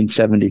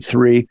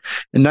 1973.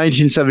 In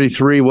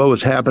 1973, what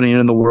was happening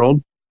in the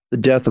world? The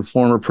death of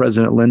former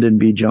President Lyndon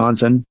B.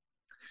 Johnson,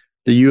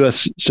 the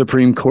U.S.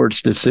 Supreme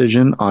Court's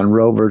decision on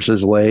Roe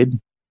versus Wade,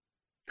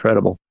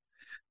 incredible,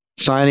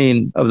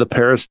 signing of the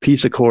Paris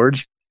Peace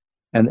Accords,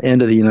 and the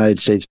end of the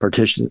United States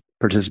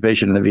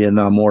participation in the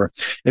Vietnam War.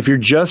 If you're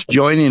just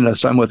joining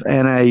us, I'm with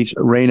ANAÍS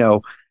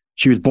RENO.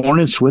 She was born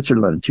in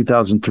Switzerland in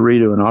 2003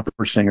 to an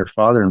opera singer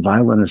father and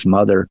violinist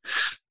mother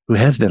who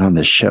has been on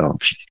this show.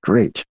 She's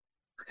great.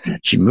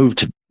 She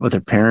moved with her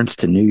parents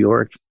to New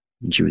York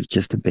when she was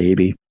just a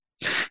baby.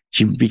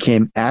 She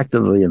became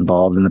actively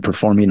involved in the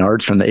performing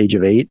arts from the age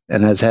of 8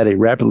 and has had a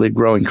rapidly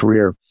growing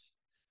career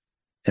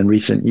in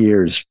recent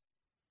years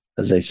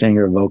as a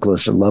singer,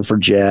 vocalist, a love for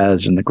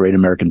jazz and the Great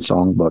American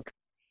Songbook.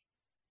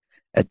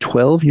 At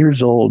 12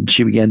 years old,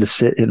 she began to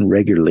sit in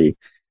regularly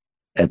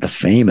at the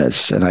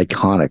famous and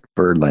iconic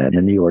Birdland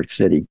in New York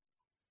City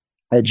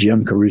at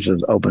Jim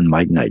Caruso's open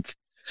mic nights.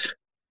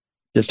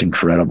 Just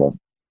incredible.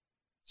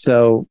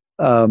 So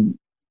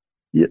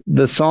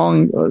the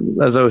song,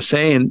 as I was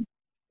saying,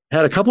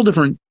 had a couple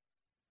different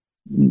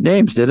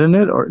names, didn't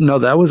it? Or no,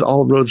 that was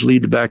All Roads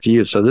Lead Back to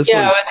You. So this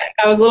I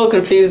was a little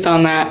confused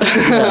on that.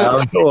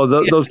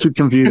 Those two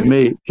confused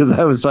me because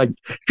I was like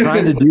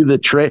trying to do the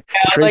I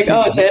was like,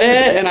 oh, did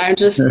it? And I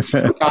just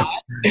forgot.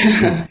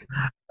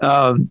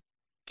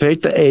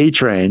 Take the A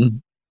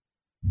Train,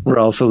 we're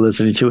also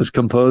listening to, was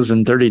composed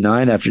in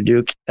 1939 after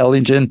Duke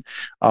Ellington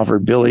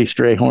offered Billy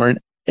Strayhorn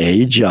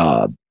a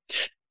job.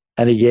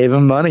 And he gave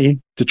him money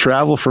to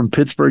travel from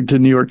Pittsburgh to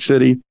New York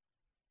City.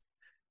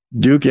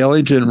 Duke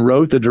Ellington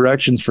wrote the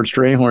directions for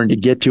Strayhorn to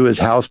get to his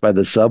house by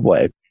the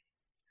subway.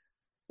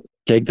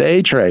 Take the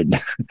A Train,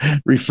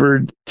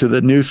 referred to the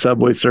new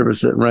subway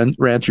service that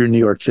ran through New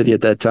York City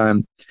at that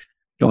time,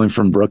 going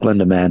from Brooklyn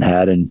to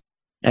Manhattan.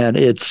 And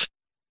it's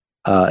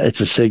a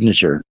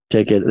signature.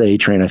 Take it, the A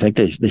Train. I think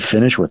they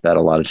finish with that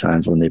a lot of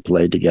times when they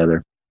played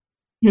together.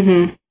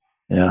 Mm-hmm.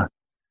 Yeah.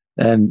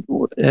 And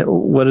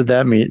what did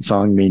that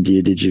song mean to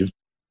you? Did you?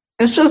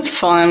 It's just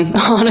fun,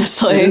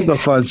 honestly. It is a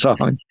fun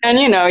song. And,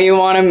 you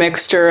want a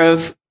mixture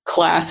of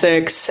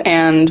classics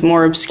and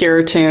more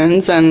obscure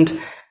tunes. And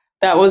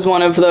that was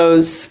one of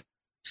those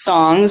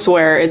songs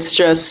where it's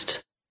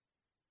just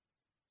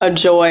a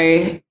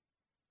joy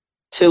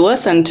to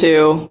listen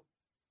to.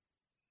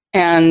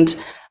 And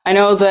I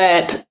know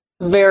that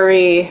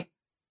very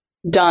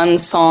done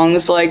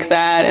songs like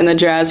that in the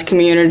jazz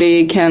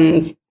community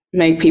can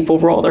make people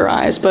roll their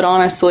eyes. But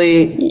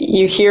honestly,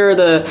 you hear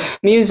the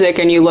music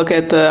and you look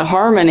at the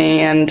harmony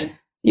and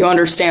you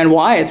understand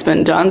why it's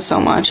been done so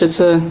much. It's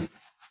a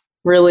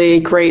really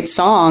great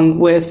song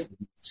with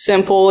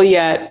simple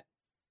yet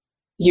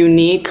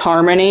unique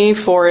harmony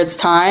for its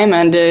time,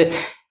 and it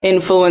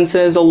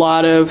influences a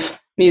lot of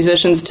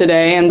musicians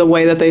today and the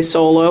way that they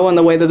solo and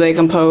the way that they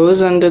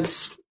compose, and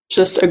it's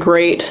just a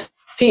great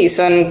piece.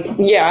 And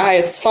yeah,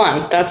 it's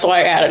fun. That's why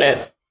I added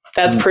it.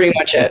 That's pretty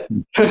much it.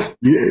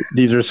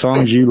 These are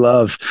songs you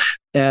love,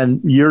 and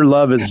your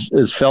love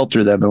is felt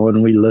through them. And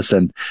when we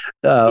listen,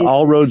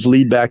 all roads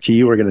lead back to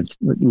you. We're going to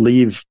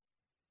leave,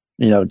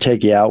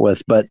 take you out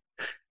with, but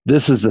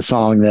this is the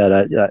song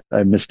that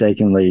I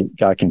mistakenly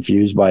got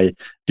confused by.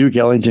 Duke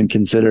Ellington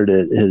considered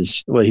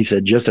it what he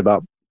said, just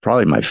about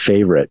probably my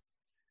favorite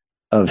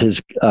of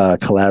his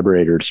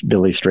collaborators,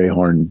 Billy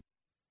Strayhorn.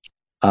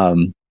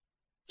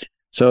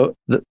 So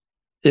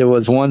it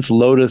was once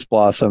Lotus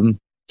Blossom,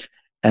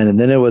 and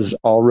then it was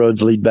All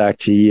Roads Lead Back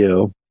to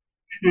You.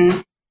 Mm-hmm.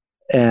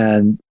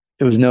 And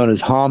it was known as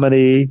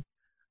Hominy,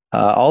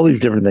 all these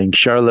different things.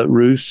 Charlotte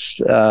Russe.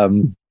 Yeah,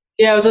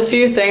 it was a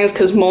few things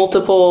because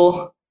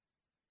multiple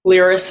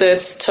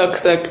lyricists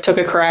took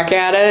a crack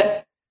at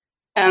it.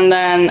 And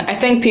then I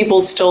think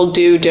people still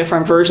do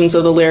different versions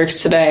of the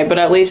lyrics today, but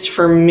at least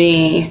for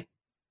me,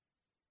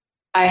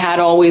 I had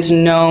always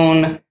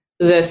known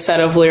this set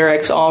of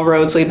lyrics, All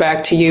Roads Lead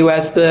Back to You,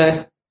 as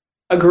the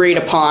agreed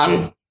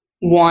upon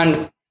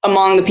one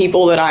among the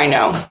people that I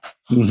know.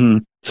 Mm-hmm.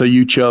 So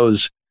you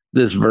chose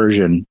this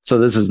version. So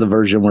this is the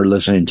version we're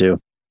listening to,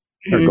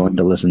 or going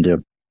to listen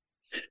to.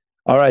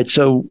 All right.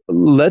 So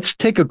let's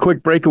take a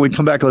quick break, and we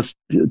come back. Let's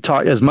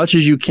talk as much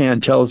as you can.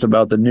 Tell us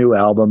about the new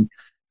album.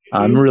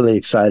 I'm really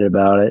excited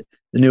about it.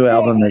 The new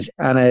album is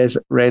ANAïS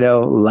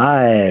RENO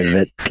live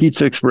at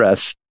Pizza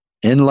Express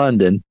in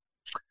London.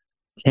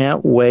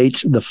 Can't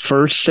wait. The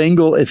first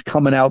single is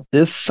coming out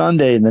this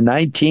Sunday, the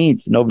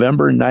 19th,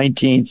 November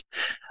 19th.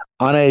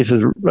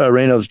 ANAïS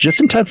RENO's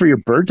just in time for your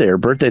birthday. Her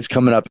birthday's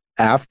coming up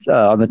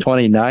on the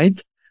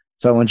 29th.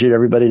 So I want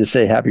everybody to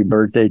say happy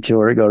birthday to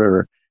her. Go to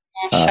her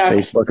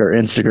Facebook or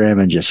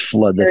Instagram and just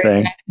flood the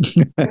thing.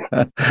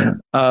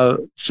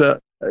 So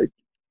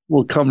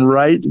we'll come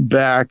right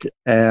back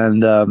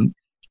and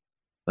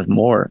with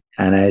more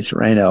ANAïS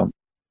RENO.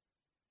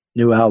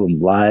 New album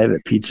live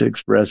at Pizza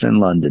Express in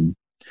London.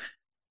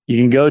 You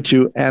can go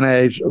to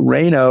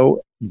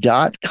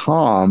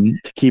ANAïSRENO.com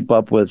to keep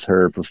up with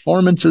her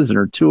performances and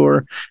her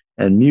tour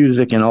and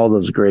music and all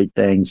those great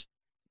things.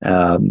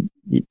 You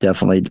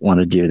definitely want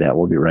to do that.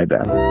 We'll be right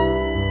back.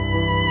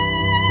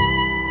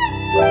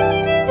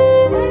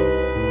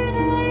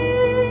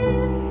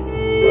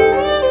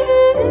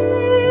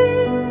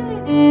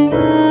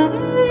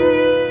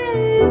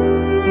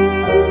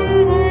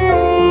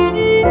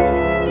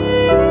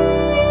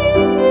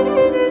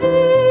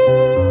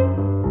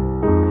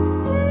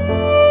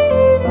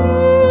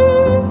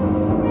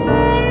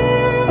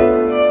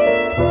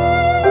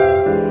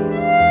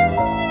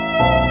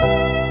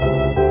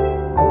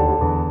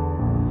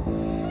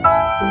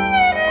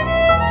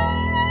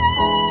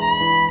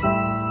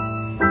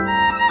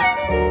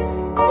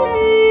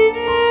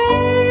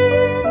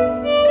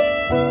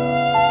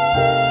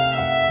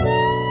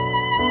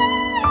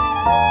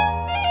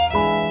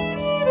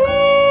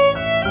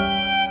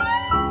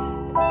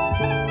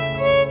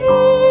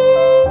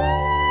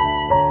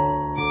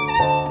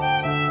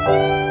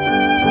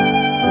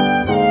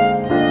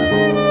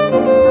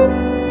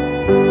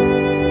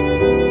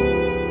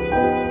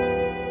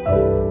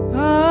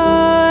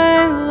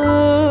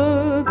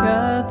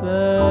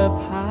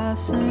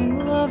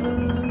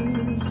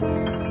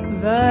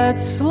 that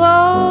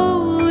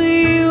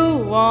slowly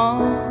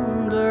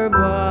wander by.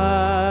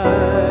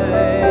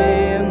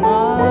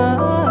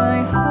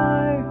 My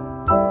heart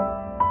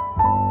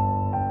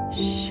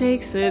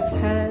shakes its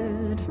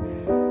head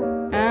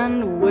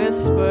and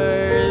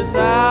whispers,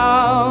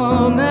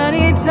 how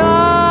many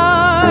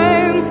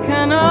times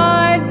can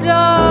I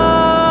die?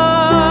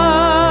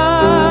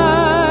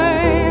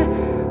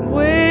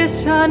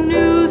 Wish I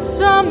knew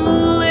some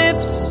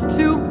lips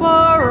to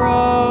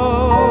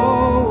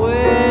borrow.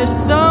 Wish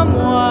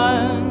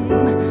someone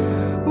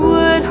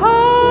would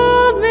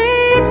hold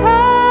me tight.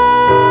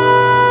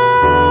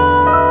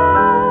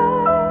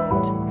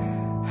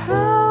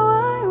 How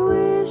I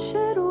wish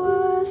it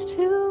was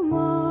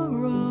tomorrow.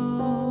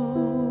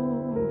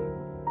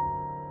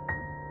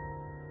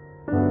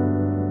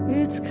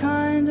 It's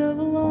kind of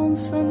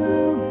lonesome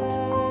out.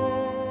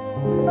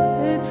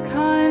 It's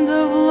kind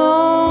of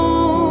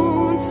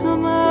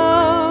lonesome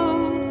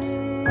out.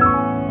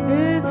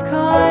 It's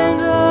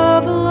kind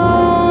of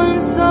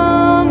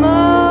lonesome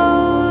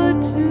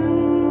out tonight.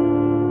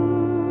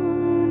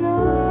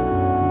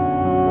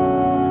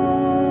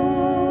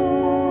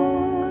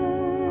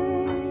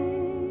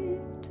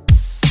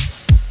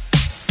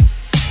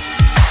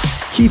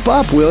 Keep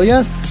up, will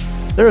ya?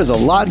 There is a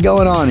lot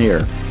going on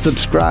here.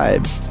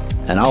 Subscribe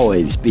and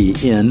always be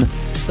in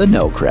the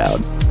know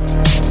crowd.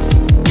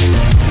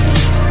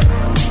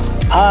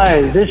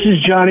 Hi, this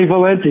is Johnny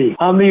Valenti.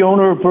 I'm the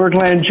owner of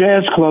Birdland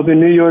Jazz Club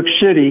in New York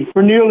City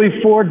for nearly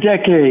 4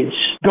 decades.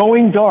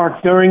 Going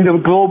dark during the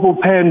global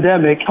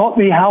pandemic taught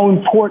me how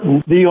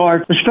important the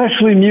art,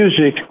 especially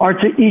music, are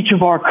to each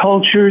of our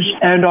cultures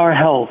and our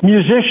health.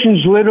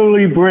 Musicians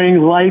literally bring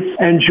life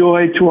and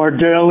joy to our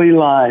daily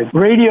lives.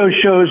 Radio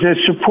shows that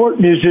support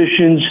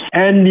musicians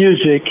and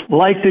music,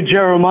 like the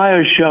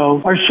Jeremiah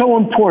Show, are so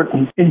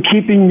important in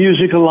keeping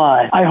music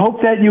alive. I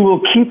hope that you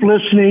will keep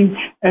listening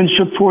and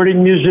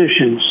supporting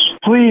musicians.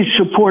 Please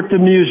support the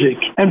music.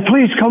 And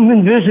please come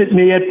and visit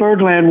me at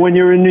Birdland when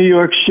you're in New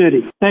York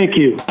City. Thank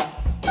you.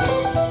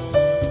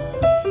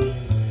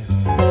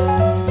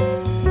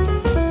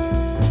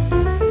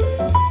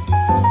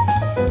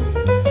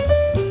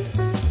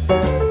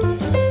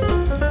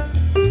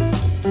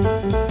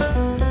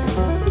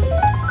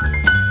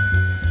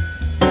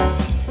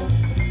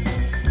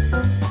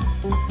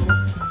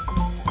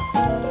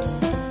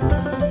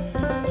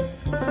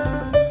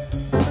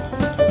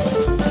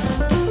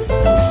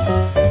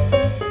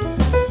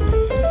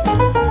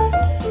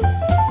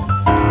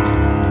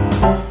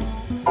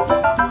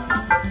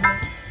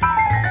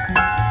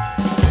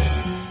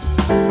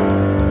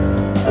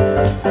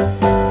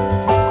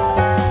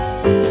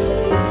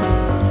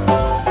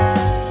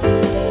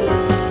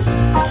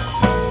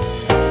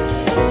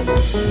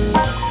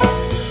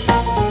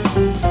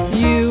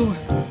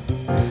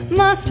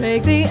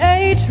 Take the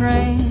A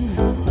train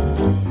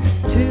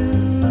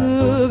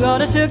to go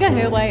to Sugar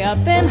Hill way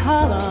up in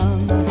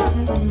Harlem.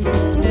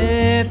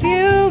 If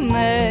you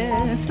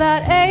miss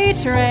that A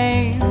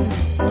train,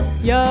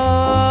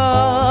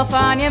 you'll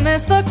find you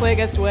missed the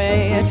quickest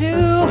way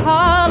to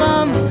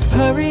Harlem.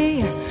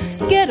 Hurry,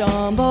 get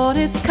on board,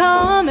 it's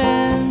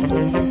coming.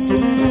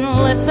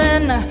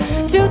 Listen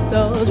to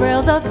those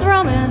rails a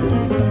thrumming.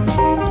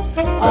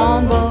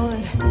 On board,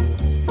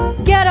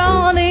 get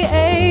on the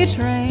A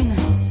train.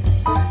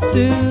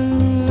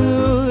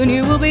 Soon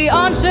you will be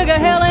on Sugar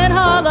Hill in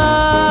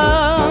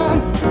Harlem.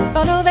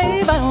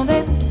 Ba-do-ba,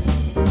 ba-do-ba,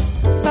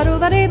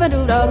 ba-do-ba-dee,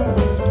 ba-do-do.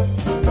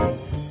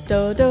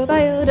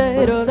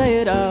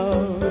 Do-do-ba-do-do-do-do.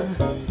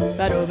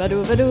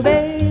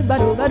 Ba-do-ba-do-ba-do-ba,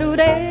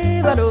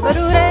 ba-do-ba-do-dee,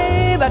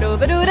 ba-do-ba-do-dee,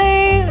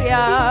 ba-do-ba-do-dee,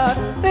 ya,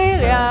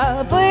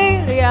 ya,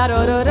 ya,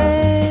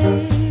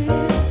 do-do-dee.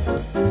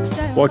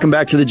 Welcome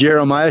back to the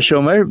Jeremiah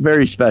Show. My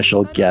very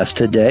special guest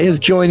today is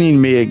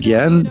joining me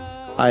again.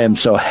 I am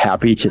so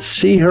happy to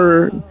see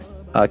her,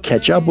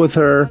 catch up with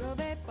her.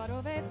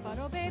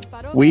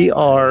 We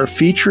are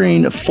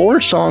featuring 4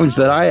 songs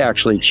that I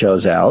actually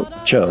chose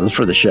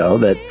for the show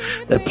that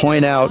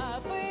point out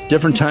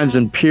different times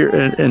in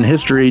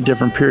history,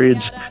 different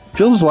periods.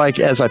 Feels like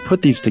as I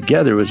put these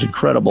together, it was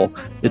incredible.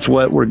 It's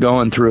what we're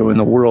going through in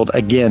the world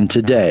again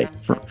today.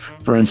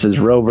 For instance,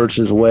 Roe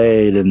versus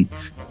Wade and,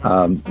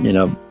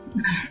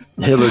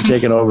 Hitler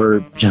taking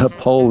over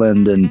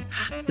Poland and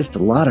just a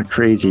lot of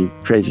crazy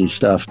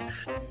stuff.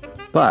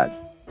 But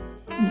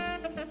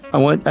I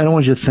don't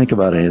want you to think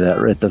about any of that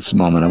right at this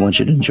moment. I want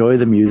you to enjoy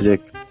the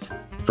music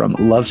from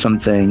Love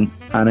Something.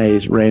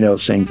 ANAÍS RENO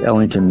sings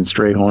Ellington and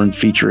Strayhorn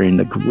featuring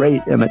the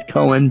great Emmett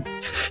Cohen.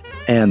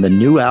 And the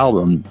new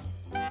album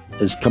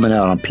is coming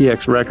out on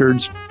PX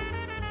Records,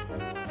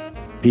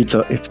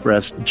 Pizza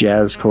Express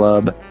Jazz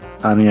Club,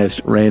 ANAÍS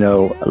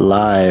RENO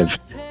live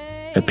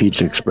at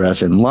Pizza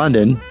Express in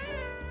London.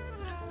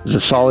 There's a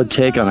solid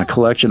take on a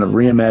collection of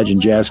reimagined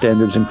jazz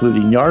standards,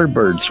 including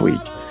Yardbird Suite,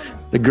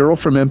 The Girl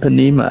from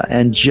Ipanema,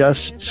 and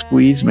Just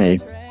Squeeze Me.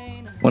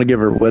 I want to give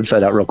her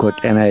website out real quick,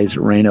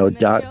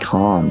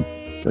 anaisreno.com.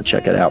 Go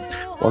check it out.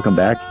 Welcome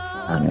back,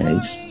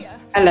 ANAÍS.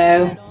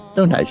 Hello.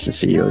 So nice to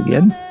see you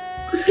again.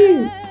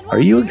 Are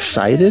you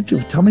excited?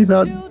 Tell me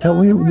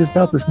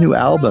about this new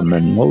album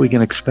and what we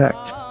can expect.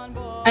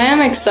 I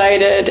am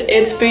excited.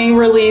 It's being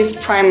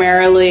released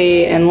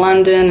primarily in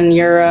London and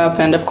Europe,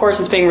 and of course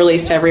it's being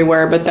released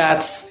everywhere, but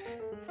that's,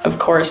 of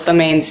course, the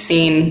main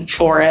scene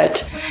for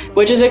it,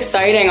 which is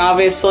exciting.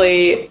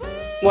 Obviously,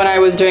 when I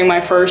was doing my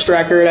first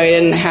record, I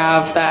didn't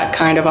have that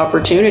kind of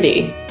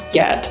opportunity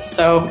yet,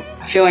 so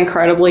I feel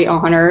incredibly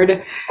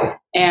honored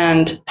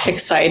and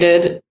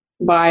excited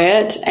by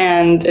it,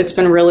 and it's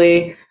been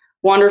really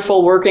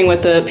wonderful working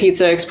with the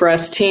Pizza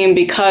Express team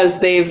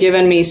because they've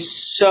given me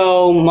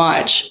so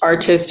much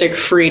artistic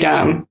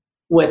freedom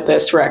with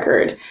this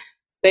record.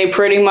 They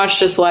pretty much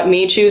just let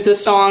me choose the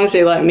songs.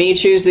 They let me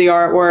choose the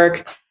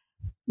artwork.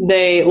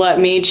 They let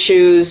me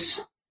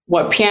choose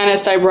what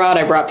pianist I brought.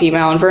 I brought Pete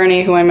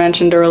Malinverni, who I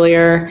mentioned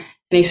earlier, and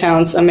he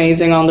sounds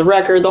amazing on the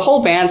record. The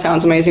whole band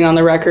sounds amazing on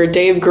the record.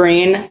 Dave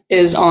Green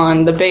is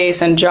on the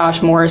bass and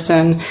Josh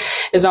Morrison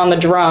is on the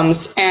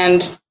drums.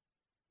 And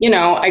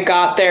I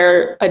got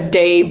there a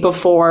day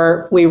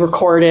before we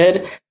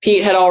recorded.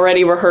 Pete had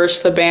already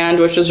rehearsed the band,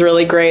 which was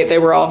really great. They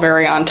were all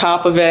very on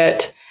top of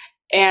it,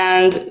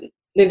 and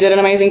they did an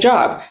amazing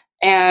job.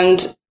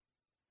 And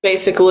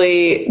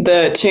basically,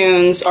 the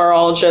tunes are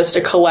all just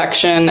a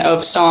collection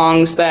of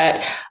songs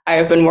that I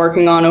have been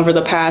working on over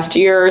the past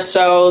year or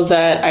so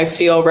that I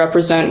feel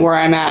represent where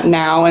I'm at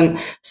now. And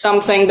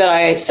something that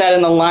I said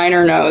in the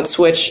liner notes,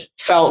 which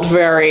felt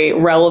very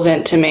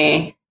relevant to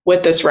me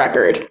with this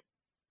record,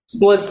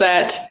 was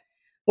that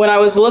when I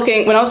was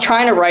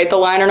trying to write the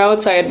liner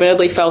notes, I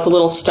admittedly felt a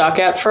little stuck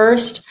at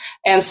first.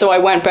 And so I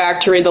went back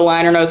to read the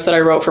liner notes that I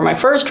wrote for my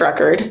first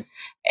record.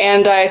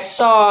 And I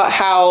saw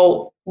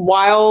how,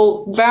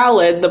 while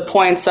valid, the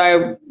points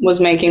I was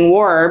making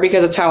were,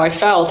 because it's how I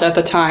felt at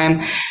the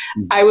time,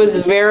 I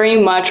was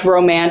very much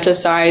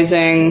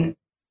romanticizing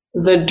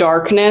the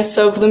darkness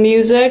of the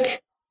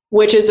music,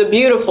 which is a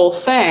beautiful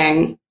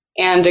thing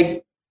and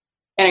an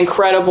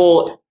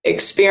incredible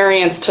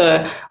experience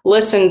to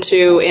listen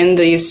to in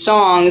these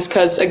songs,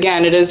 because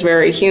again, it is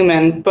very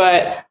human.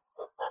 But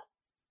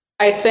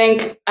I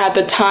think at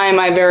the time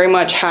I very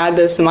much had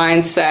this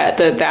mindset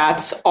that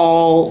that's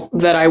all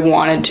that I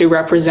wanted to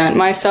represent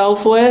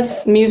myself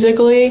with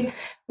musically,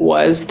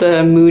 was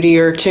the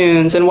moodier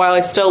tunes. And while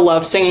I still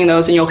love singing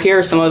those, and you'll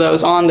hear some of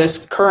those on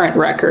this current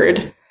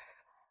record,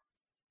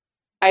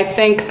 I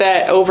think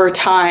that over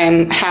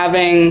time,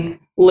 having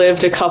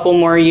lived a couple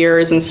more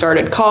years and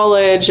started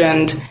college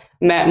and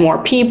met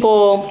more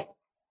people,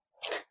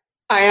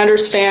 I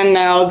understand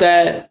now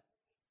that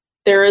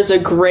there is a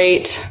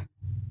great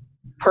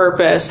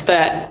purpose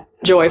that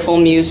joyful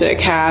music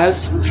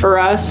has for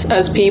us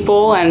as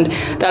people. And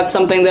that's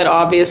something that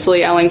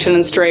obviously Ellington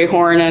and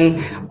Strayhorn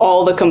and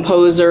all the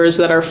composers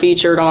that are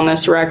featured on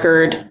this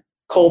record,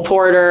 Cole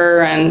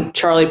Porter and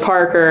Charlie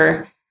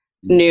Parker,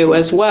 knew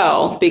as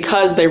well,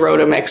 because they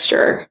wrote a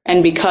mixture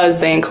and because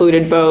they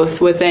included both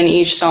within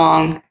each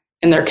song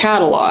in their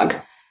catalog.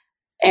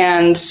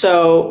 And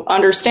so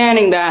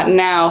understanding that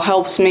now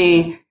helps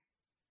me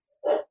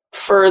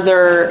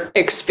further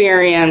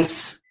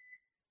experience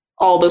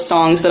all the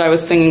songs that I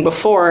was singing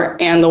before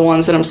and the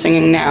ones that I'm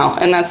singing now.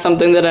 And that's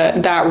something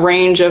that that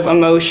range of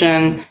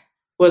emotion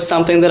was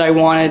something that I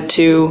wanted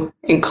to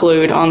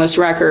include on this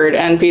record.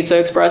 And Pizza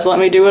Express let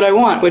me do what I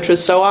want, which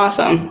was so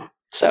awesome.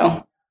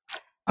 So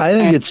I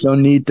think it's so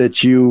neat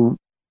that you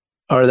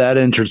are that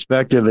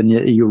introspective and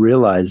you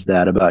realize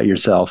that about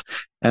yourself.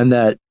 And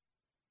that,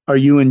 are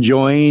you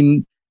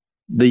enjoying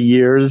the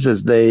years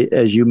as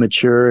you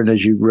mature and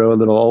as you grow a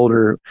little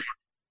older,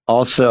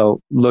 also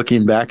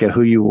looking back at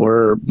who you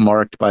were,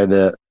 marked by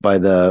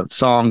the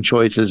song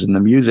choices and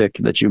the music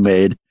that you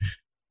made?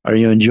 Are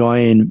you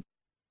enjoying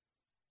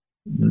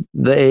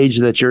the age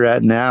that you're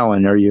at now,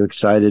 and are you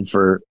excited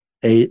for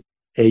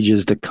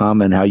ages to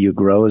come and how you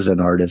grow as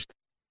an artist?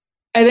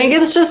 I think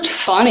it's just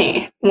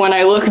funny when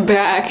I look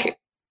back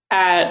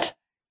at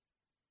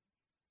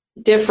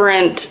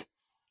different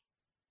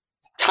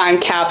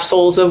time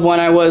capsules of when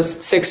I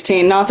was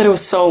 16. Not that it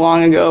was so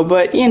long ago,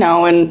 but, you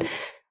know, and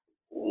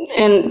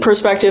in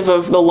perspective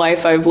of the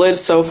life I've lived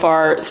so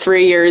far,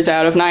 3 years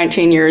out of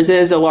 19 years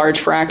is a large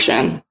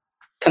fraction,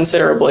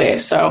 considerably.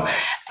 So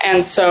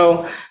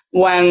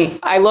when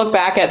I look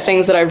back at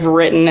things that I've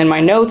written in my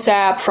notes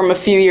app from a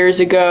few years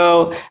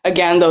ago,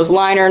 again, those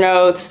liner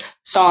notes,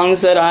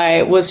 songs that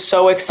I was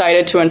so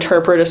excited to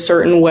interpret a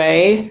certain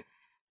way,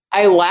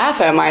 I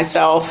laugh at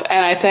myself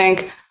and I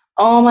think,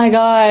 oh my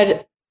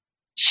God,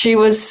 she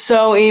was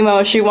so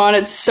emo. She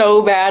wanted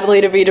so badly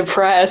to be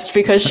depressed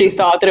because she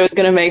thought that it was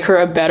going to make her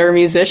a better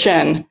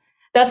musician.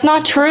 That's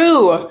not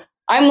true.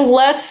 I'm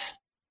less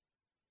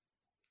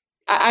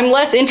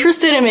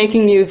interested in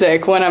making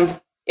music when I'm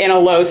in a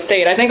low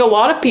state. I think a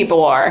lot of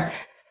people are.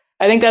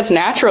 I think that's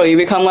natural. You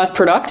become less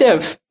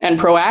productive and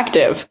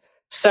proactive.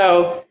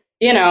 So,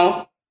 you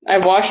know,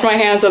 I've washed my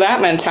hands of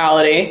that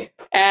mentality,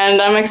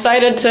 and I'm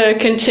excited to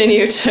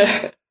continue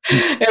to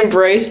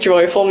embrace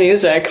joyful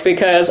music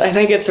because I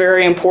think it's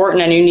very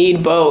important and you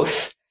need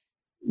both.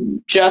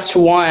 Just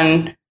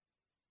one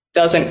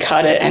doesn't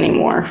cut it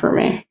anymore for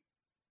me.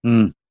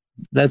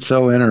 That's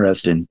so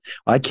interesting.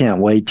 I can't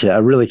wait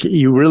to,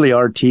 you really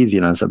are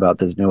teasing us about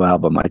this new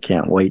album. I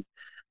can't wait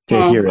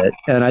to hear it.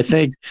 And I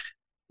think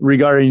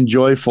regarding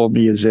joyful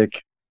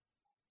music,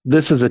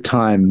 this is a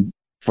time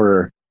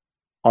for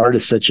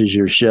artists such as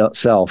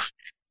yourself,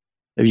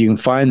 if you can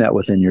find that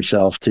within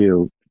yourself,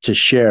 to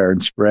share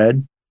and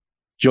spread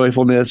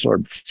joyfulness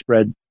or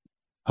spread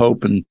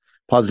hope and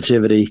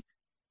positivity.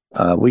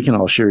 We can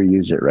all sure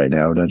use it right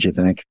now, don't you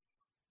think?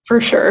 For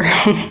sure.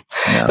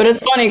 Yeah. But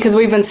it's funny because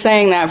we've been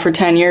saying that for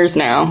 10 years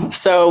now.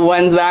 So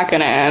when's that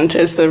going to end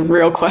is the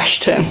real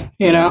question,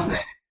 you know?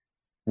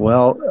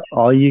 Well,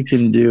 all you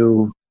can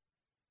do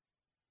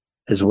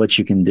is what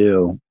you can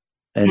do,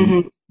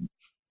 and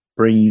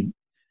you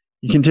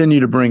continue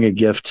to bring a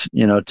gift,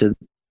 you know, to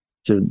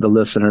the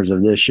listeners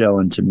of this show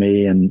and to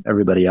me and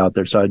everybody out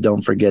there. So I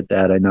don't forget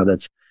that. I know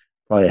that's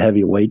probably a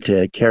heavy weight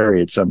to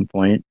carry at some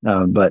point,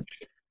 but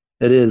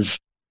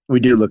we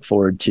do look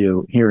forward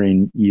to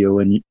hearing you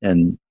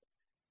and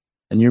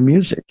your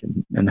music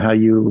and how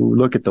you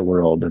look at the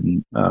world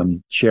and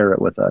have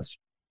it with us.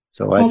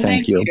 So I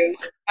thank you.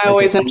 I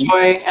always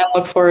enjoy and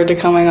look forward to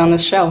coming on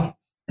this show.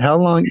 How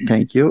long?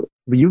 Thank you.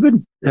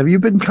 Have you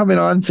been coming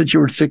on since you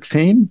were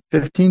 15,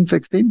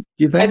 16? Do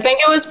you think? I think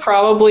it was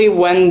probably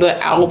when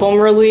the album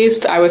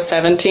released. I was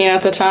 17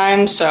 at the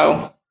time.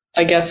 So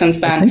I guess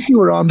since then. I think you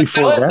were on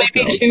before that.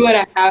 Maybe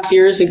 2.5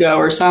 years ago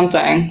or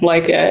something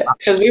like it.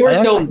 Because we were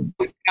still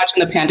much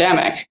in the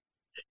pandemic.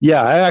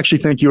 Yeah, I actually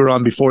think you were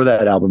on before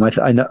that album.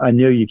 I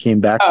knew you came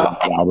back from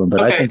the album,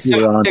 but okay, I think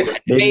you were on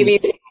maybe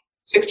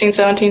 16,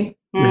 17.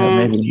 Yeah,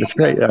 maybe that's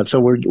great.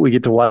 So we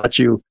get to watch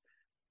you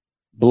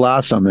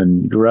blossom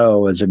and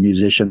grow as a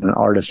musician and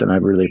artist, and I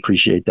really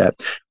appreciate that.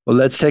 Well,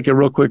 let's take a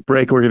real quick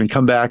break. We're going to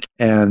come back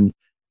and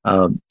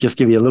just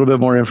give you a little bit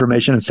more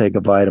information and say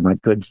goodbye to my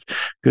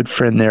good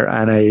friend there,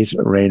 ANAÍS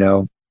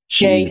RENO.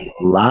 She's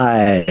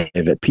live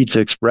at Pizza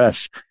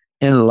Express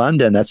in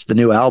London. That's the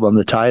new album,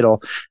 the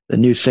title. The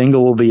new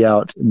single will be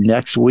out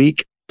next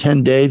week,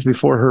 10 days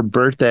before her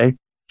birthday.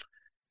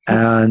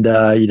 And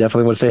you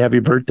definitely want to say happy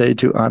birthday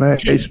to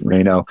ANAÍS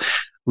RENO.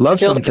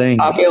 Love Something.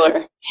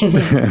 Popular.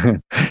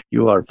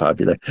 You are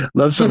popular.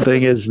 Love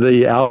Something is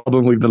the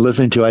album we've been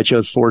listening to. I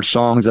chose 4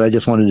 songs, and I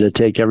just wanted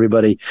to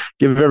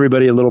give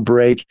everybody a little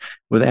break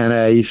with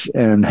ANAÍS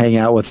and hang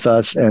out with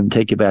us and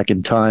take you back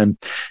in time.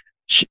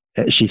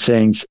 She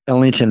sings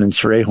Ellington and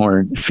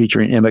Strayhorn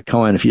featuring Emmett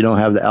Cohen. If you don't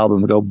have the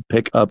album, go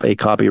pick up a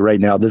copy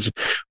right now. This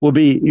will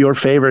be your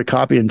favorite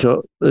copy of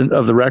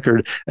the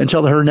record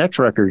until her next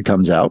record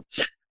comes out.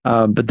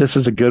 But this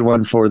is a good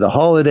one for the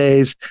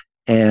holidays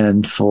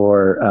and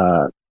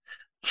for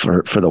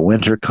the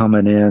winter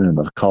coming in and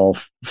the cold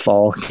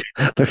fall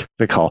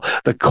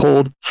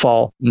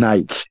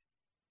nights.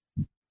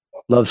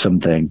 Love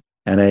Something.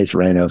 ANAÍS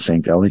RENO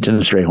sings Ellington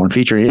and Strayhorn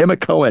featuring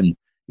Emmett Cohen.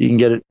 You can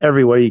get it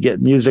everywhere you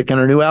get music. And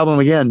her new album,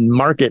 again,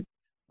 mark it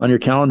on your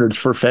calendars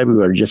for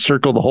February. Just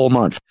circle the whole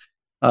month.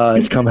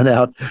 It's coming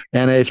out.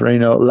 ANAÍS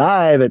RENO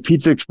live at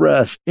Pizza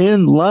Express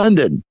in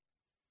London.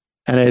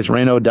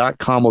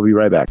 ANAÍSRENO.com. We'll be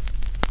right back.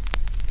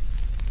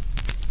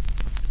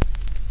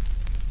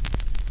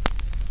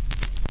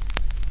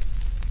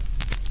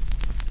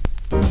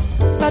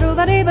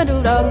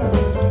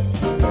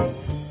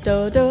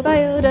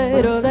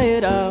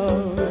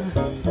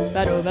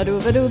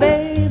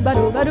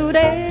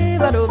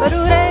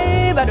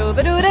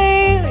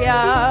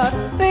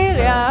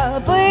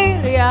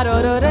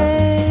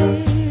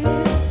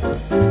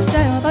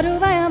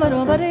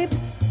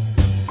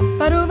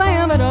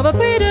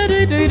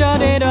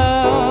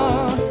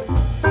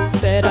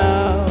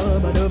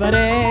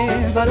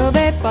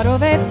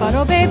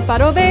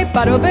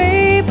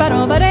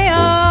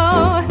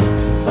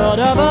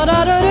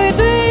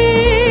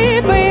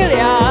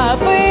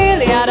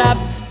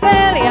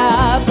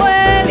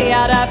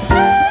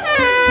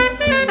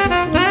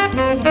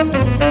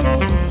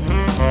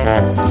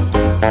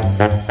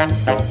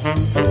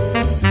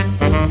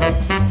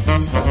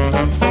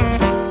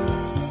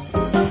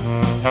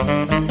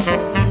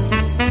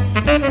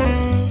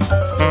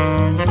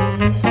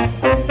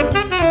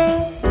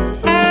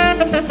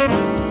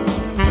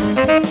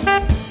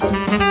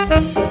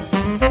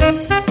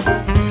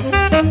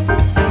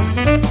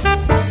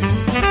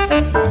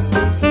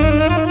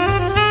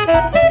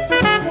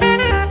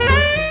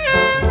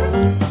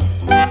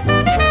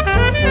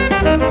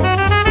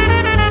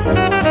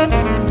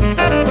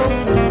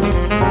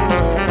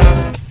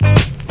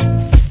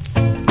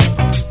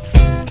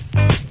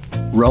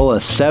 Roll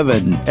a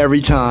 7 every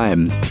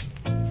time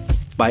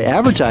by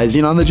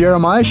advertising on the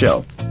Jeremiah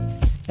Show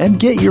and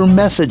get your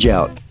message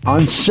out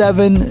on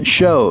 7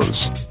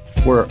 shows.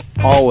 We're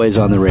always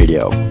on the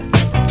radio.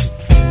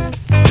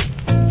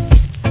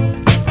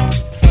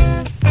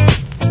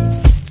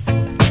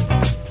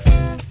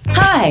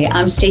 Hi,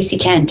 I'm Stacey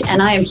Kent,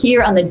 and I am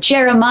here on the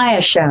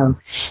Jeremiah Show.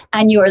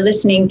 And you are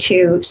listening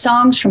to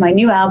songs from my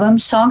new album,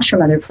 Songs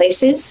from Other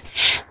Places.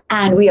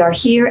 And we are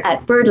here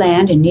at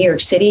Birdland in New York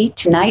City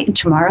tonight and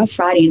tomorrow,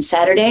 Friday and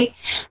Saturday.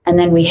 And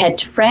then we head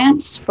to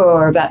France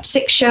for about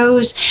 6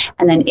 shows,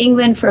 and then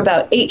England for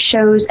about 8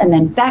 shows, and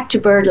then back to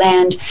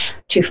Birdland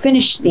to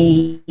finish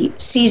the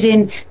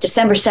season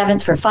December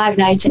 7th for 5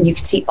 nights. And you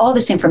can see all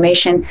this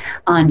information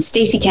on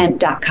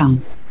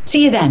stacykent.com.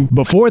 See you then.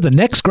 Before the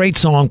next great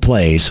song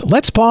plays,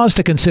 let's pause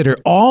to consider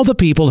all the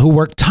people who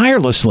work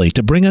tirelessly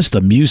to bring us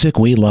the music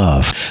we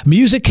love.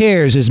 Music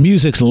Cares is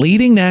music's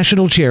leading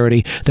national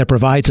charity that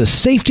provides a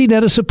safety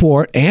net of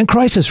support and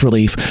crisis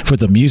relief for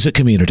the music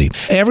community.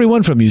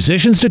 Everyone from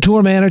musicians to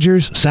tour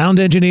managers, sound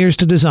engineers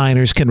to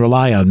designers can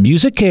rely on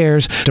Music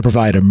Cares to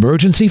provide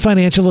emergency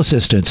financial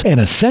assistance and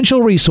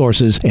essential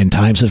resources in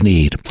times of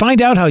need.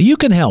 Find out how you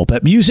can help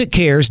at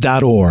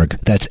musiccares.org.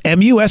 That's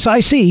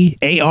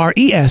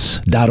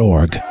MUSICARES.org.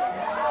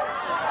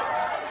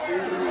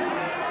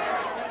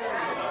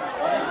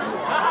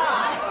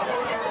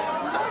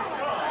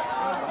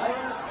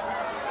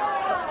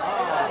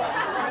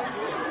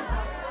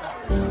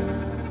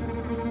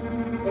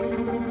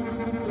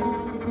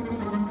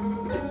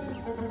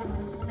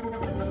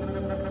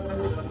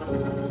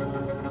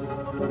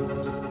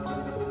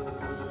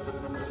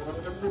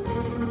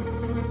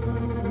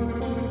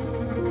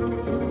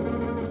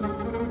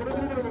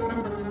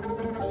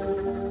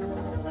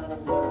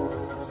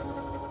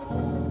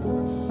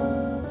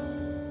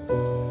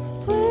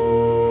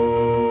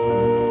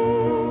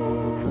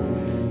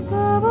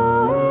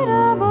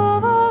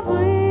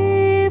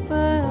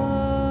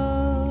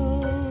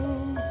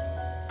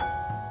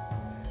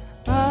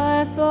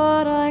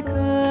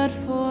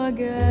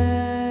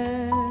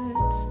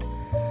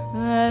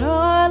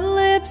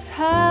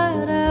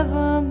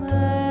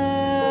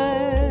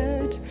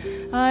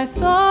 I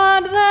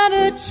thought that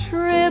a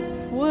trip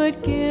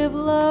would give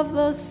love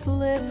the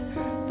slip,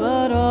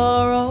 but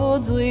all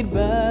roads lead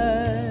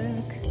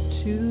back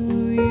to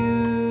you.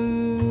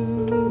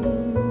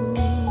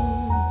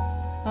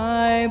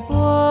 I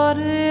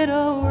boarded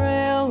a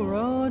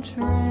railroad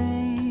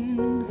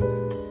train,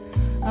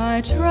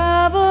 I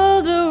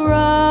traveled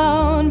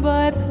around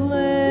by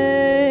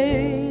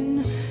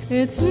plane.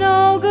 It's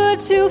no good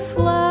to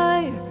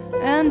fly,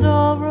 and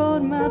all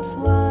road maps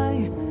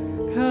lie,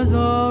 'cause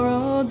all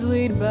roads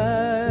lead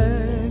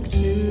back to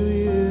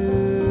you.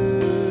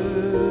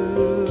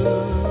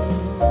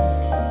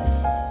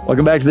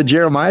 Welcome back to the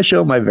Jeremiah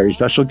Show. My very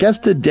special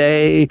guest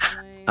today,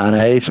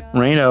 ANAÍS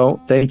RENO.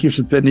 Thank you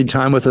for spending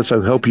time with us. I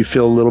hope you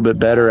feel a little bit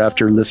better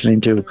after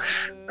listening to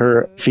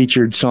her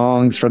featured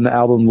songs from the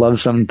album Love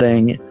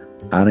Something.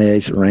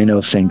 ANAÍS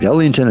RENO sings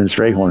Ellington and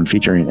Strayhorn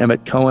featuring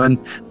Emmett Cohen.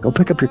 Go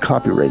pick up your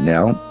copy right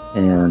now,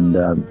 and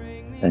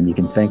you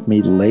can thank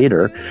me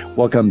later.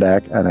 Welcome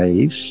back,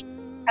 ANAÍS.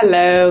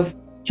 Hello.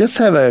 Just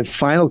have a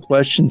final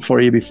question for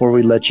you before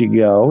we let you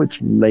go. It's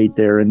late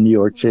there in New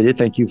York City.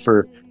 Thank you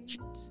for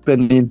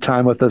spending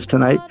time with us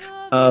tonight.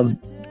 Thank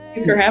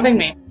you for having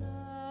me.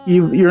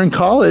 You're in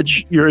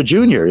college. You're a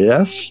junior,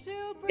 yes?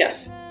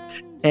 Yes.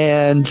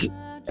 And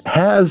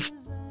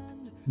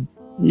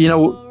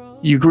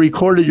you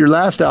recorded your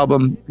last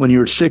album when you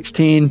were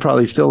 16,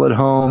 probably still at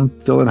home,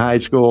 still in high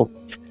school.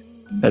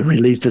 It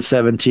released at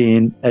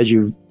 17, as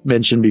you've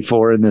mentioned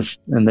before in the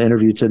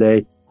interview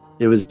today.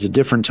 It was a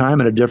different time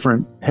and a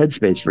different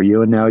headspace for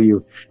you, and now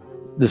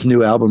this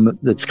new album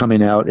that's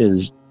coming out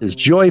is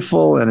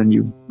joyful, and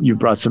you've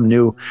brought some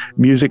new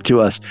music to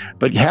us.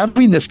 But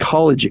having this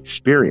college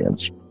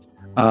experience,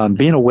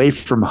 being away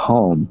from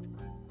home,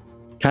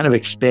 kind of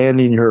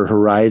expanding your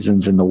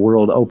horizons, and the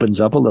world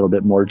opens up a little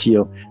bit more to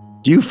you.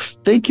 Do you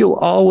think you'll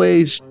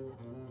always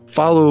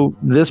follow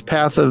this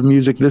path of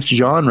music, this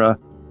genre,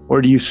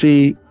 or do you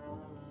see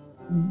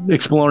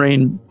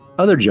exploring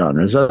other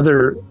genres? Are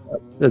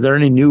there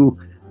any new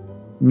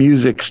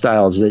music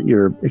styles that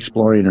you're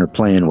exploring or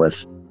playing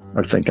with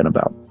or thinking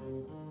about?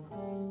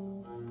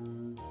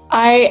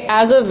 I,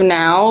 as of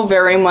now,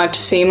 very much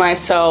see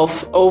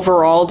myself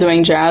overall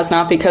doing jazz,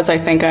 not because I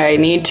think I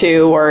need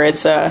to or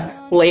it's a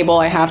label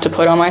I have to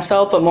put on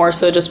myself, but more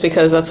so just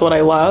because that's what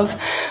I love.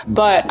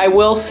 But I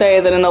will say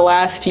that in the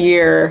last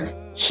year,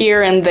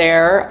 here and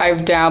there,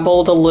 I've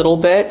dabbled a little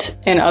bit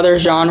in other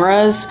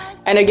genres.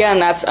 And again,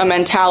 that's a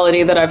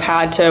mentality that I've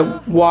had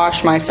to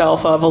wash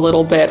myself of a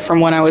little bit from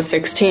when I was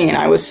 16.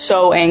 I was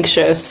so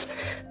anxious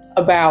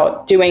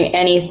about doing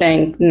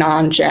anything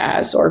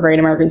non-jazz or Great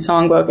American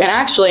Songbook. And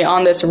actually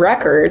on this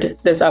record,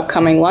 this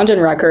upcoming London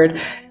record,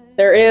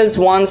 there is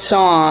one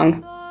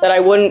song that I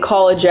wouldn't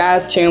call a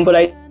jazz tune, but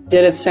I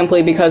did it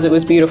simply because it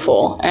was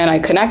beautiful and I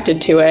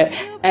connected to it,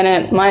 and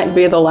it might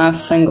be the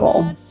last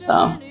single.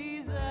 So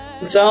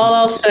that's all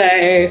I'll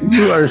say.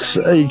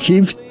 You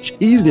keep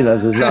teasing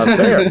us. It's not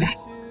fair.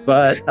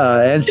 But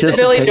it's a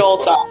Billy Joel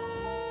song.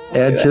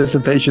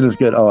 Anticipation is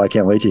good. Oh, I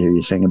can't wait to hear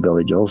you sing a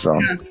Billy Joel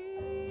song. Yeah.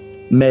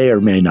 May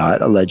or may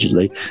not,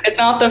 allegedly. It's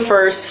not the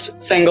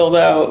first single,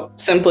 though,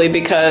 simply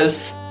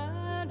because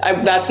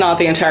that's not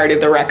the entirety of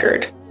the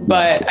record.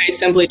 But I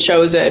simply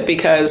chose it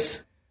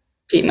because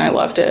Pete and I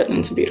loved it, and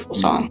it's a beautiful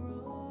song.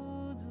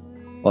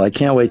 Well, I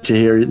can't wait to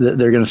hear.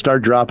 They're going to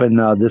start dropping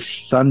this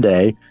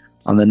Sunday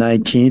on the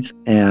 19th,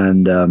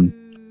 and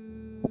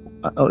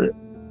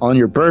on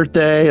your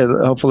birthday,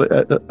 hopefully,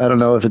 I don't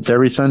know if it's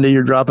every Sunday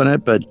you're dropping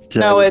it, but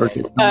no,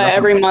 it's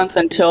every month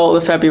until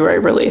the February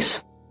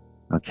release.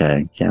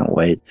 Okay, can't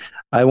wait.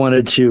 I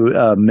wanted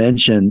to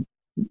mention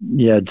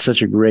you had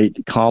such a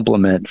great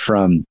compliment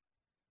from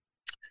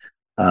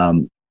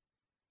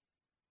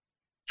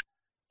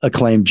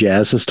acclaimed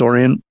jazz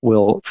historian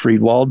Will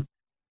Friedwald.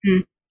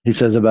 Mm. He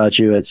says about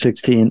you, at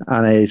 16,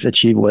 ANAÍS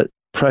achieved what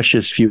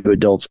precious few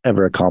adults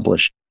ever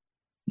accomplish,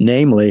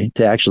 namely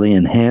to actually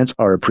enhance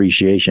our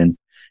appreciation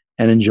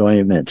and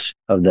enjoyment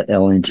of the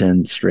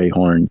Ellington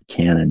Strayhorn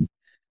canon.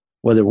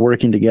 Whether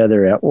working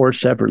together or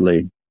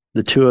separately,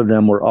 the two of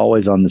them were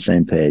always on the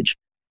same page,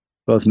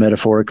 both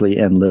metaphorically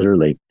and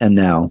literally. And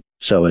now,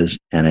 so is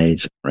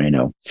ANAÍS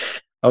RENO.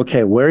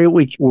 Okay,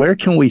 where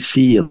can we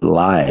see you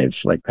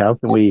live? Like, how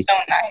can we so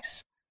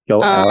nice.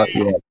 Go out?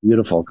 Yeah,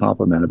 beautiful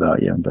compliment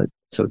about you, but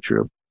so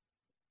true.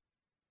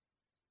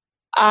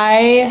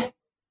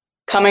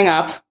 Coming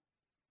up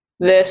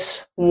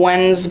this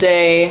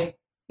Wednesday,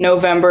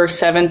 November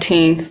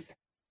 17th,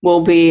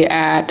 will be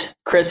at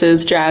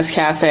Chris's Jazz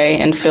Cafe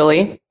in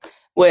Philly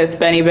with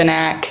Benny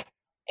Benack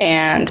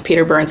and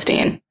Peter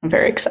Bernstein. I'm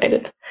very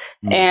excited.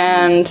 Mm-hmm.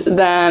 And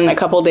then a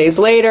couple days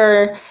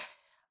later,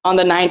 on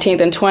the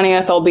 19th and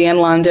 20th, I'll be in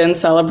London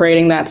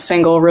celebrating that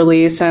single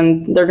release,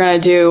 and they're going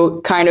to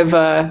do kind of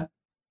a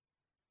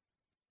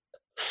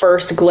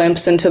first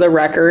glimpse into the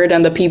record,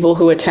 and the people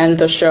who attend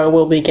the show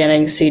will be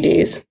getting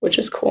CDs, which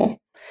is cool.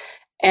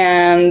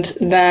 And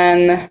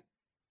then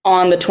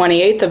on the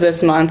 28th of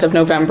this month of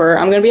November,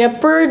 I'm going to be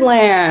at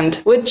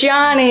Birdland with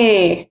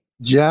Johnny.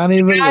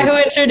 Johnny, the guy who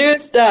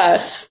introduced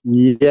us.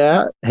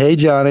 Yeah. Hey,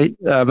 Johnny.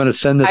 I'm going to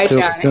send this to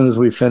him as soon as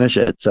we finish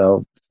it.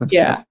 So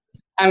yeah,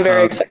 I'm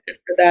very excited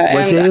for that.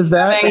 What day is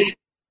that?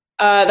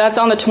 That's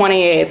on the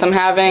 28th. I'm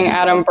having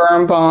Adam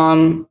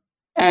Birnbaum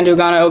and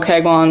Ugana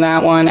Okegwa on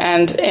that one.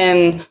 And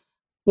in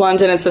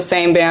London, it's the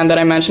same band that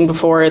I mentioned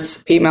before.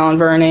 It's Pete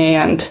Malinverni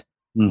and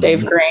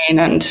Dave Green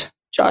and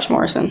Josh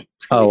Morrison.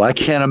 Oh, I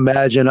can't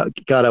imagine.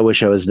 God, I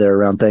wish I was there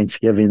around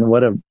Thanksgiving.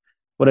 What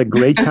a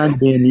great time to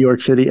be in New York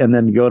City and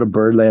then go to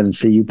Birdland and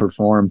see you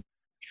perform.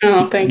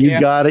 Oh, thank you. You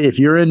got it. If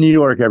you're in New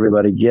York,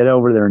 everybody, get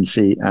over there and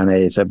see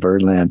ANAIS at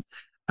Birdland.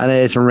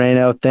 ANAIS and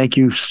RENO, thank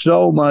you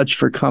so much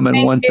for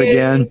coming once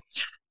again.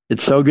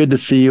 It's so good to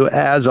see you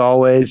as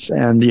always.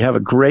 And you have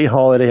a great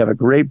holiday. Have a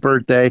great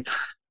birthday.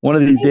 One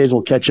of these days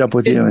we'll catch up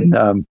with you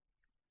and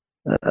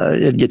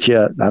it'll get you,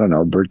 I don't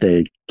know, a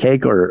birthday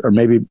cake or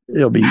maybe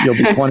you'll be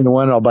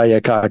 21. I'll buy you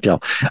a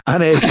cocktail.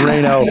 ANAIS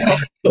RENO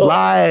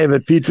live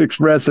at Pizza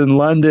Express in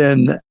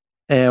London.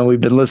 And we've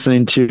been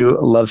listening to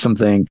Love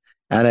Something.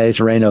 ANAIS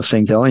RENO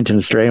sings Ellington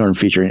Strayhorn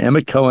featuring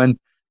Emmett Cohen.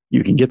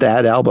 You can get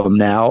that album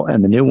now,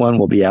 and the new one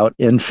will be out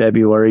in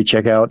February.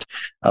 Check out,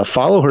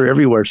 follow her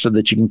everywhere so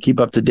that you can keep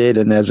up to date.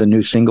 And as a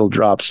new single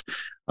drops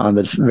on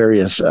the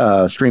various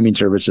streaming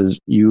services,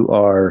 you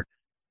are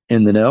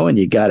in the know and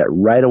you got it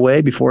right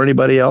away before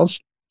anybody else,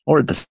 or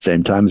at the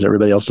same time as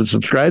everybody else that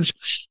subscribes.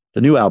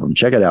 The new album,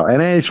 check it out,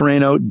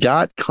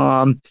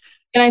 ANAISRENO.com.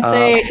 Can I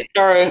say,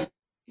 or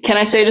can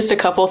I say just a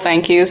couple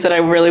thank yous that I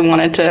really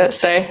wanted to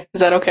say?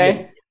 Is that okay?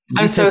 Yes.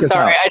 I'm so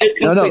sorry. I just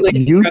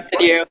completely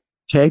interrupted you.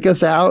 Take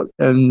us out,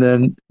 and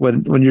then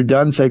when you're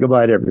done, say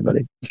goodbye to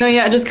everybody. No,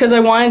 yeah, just because I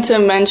wanted to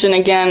mention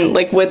again,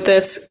 like with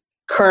this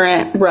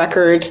current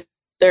record,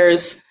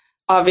 there's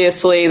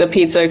obviously the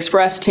Pizza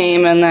Express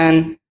team, and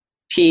then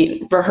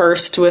Pete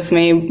rehearsed with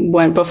me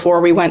before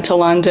we went to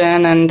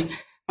London, and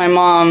my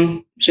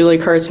mom, Julie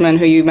Kurtzman,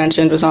 who you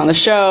mentioned was on the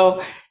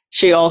show,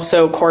 she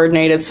also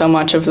coordinated so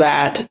much of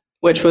that,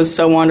 which was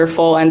so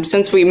wonderful. And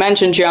since we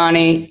mentioned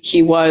Johnny,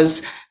 he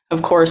was,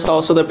 of course,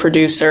 also the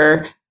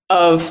producer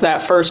of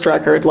that first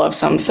record, Love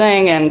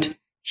Something, and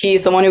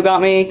he's the one who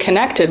got me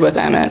connected with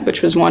Emmett,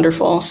 which was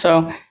wonderful.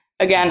 So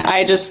again,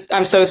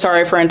 I'm so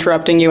sorry for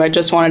interrupting you. I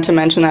just wanted to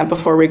mention that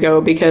before we go,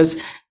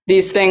 because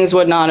these things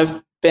would not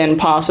have been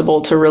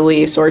possible to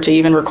release or to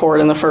even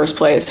record in the first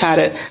place had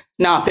it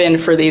not been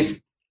for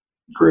these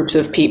groups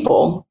of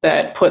people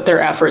that put their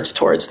efforts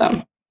towards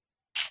them.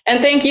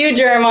 And thank you,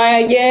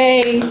 Jeremiah.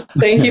 Yay.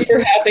 Thank you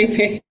for having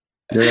me.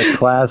 You're a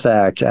class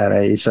act,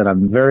 ANAIS, and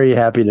I'm very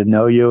happy to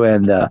know you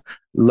and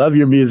love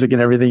your music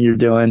and everything you're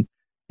doing,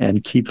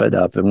 and keep it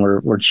up. And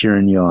we're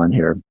cheering you on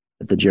here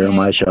at the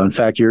Jeremiah Show. In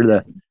fact, you're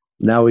the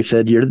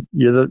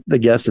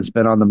guest that's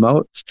been on the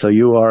most. So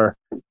you are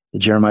the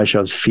Jeremiah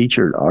Show's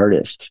featured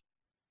artist.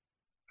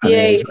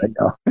 Yay. Right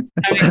now.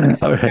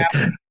 All right.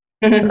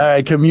 All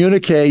right.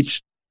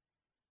 Communicate,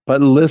 but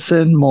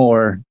listen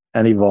more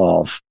and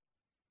evolve.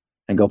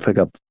 And go pick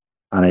up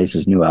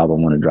ANAIS's new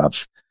album when it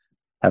drops.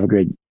 Have a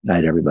great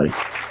night, everybody.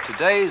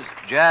 Today's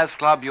Jazz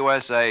Club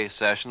USA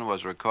session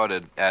was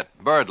recorded at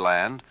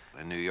Birdland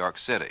in New York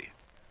City.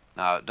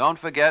 Now, don't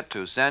forget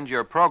to send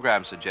your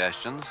program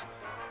suggestions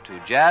to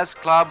Jazz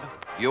Club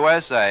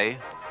USA,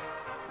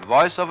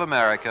 Voice of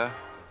America,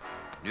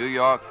 New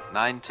York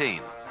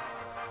 19.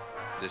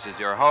 This is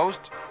your host,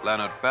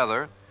 Leonard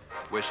Feather,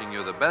 wishing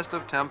you the best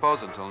of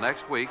tempos until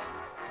next week,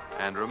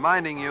 and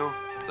reminding you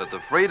that the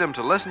freedom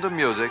to listen to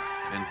music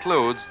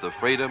includes the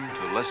freedom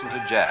to listen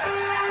to jazz.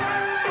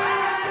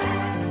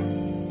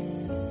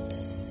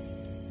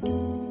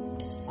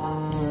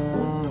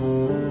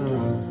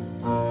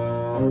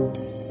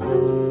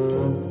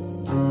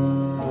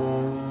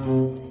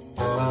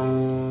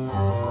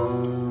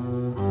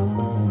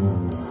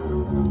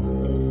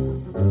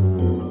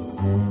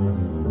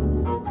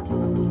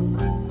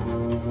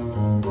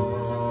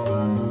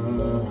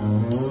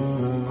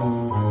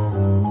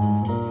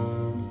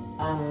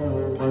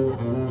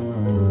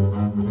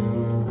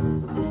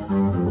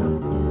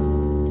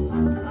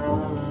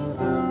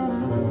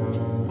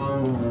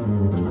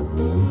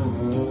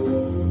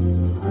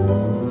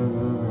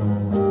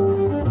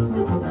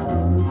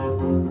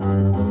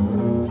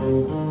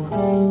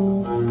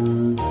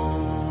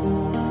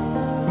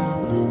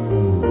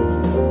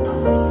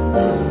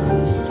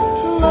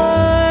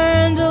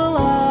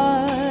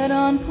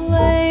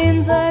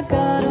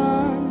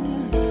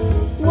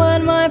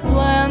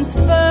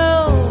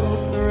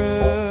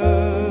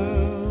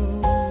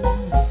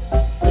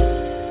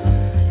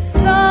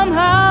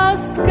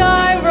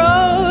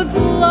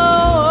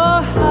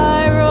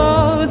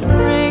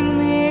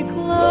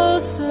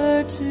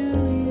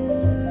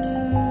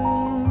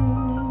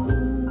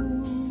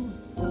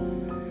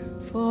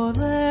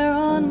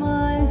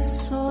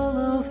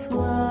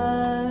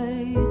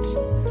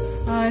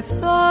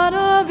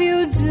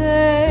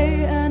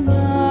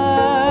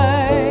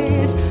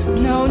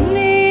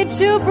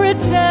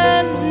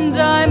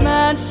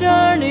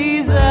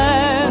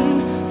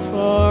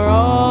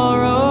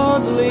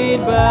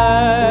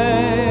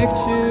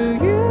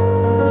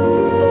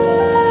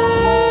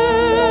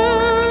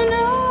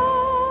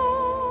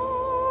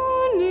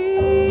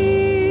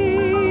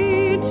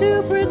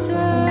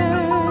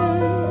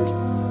 pretend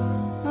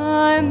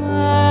I'm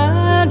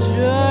at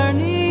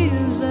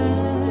journey's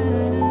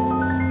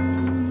end,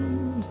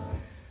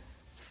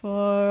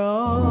 for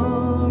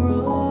all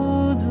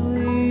roads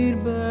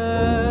lead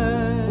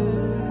back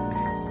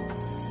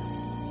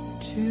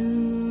to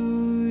you.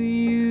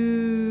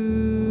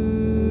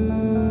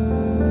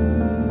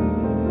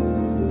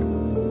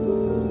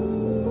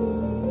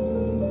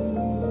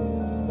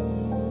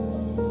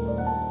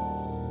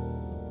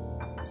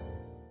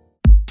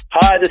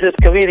 Hi, this is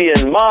comedian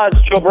Maz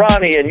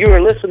Jobrani, and you are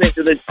listening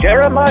to The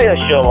Jeremiah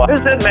Show.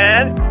 Listen,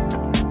 man.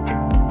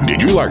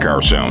 Did you like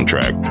our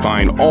soundtrack?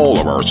 Find all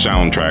of our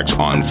soundtracks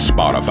on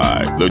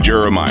Spotify. The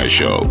Jeremiah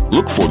Show.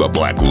 Look for the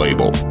Black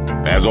Label.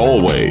 As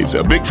always,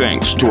 a big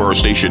thanks to our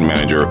station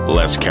manager,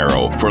 Les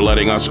Carroll, for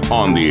letting us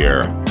on the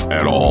air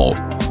at all.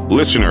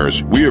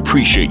 Listeners, we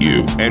appreciate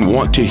you and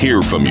want to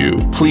hear from you.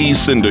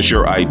 Please send us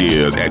your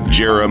ideas at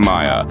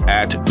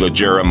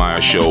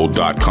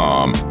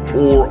jeremiah@thejeremiahshow.com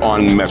or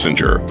on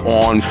Messenger,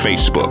 on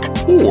Facebook,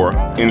 or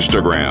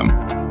Instagram.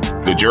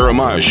 The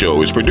Jeremiah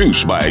Show is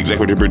produced by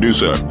executive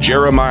producer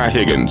Jeremiah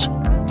Higgins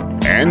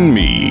and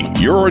me,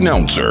 your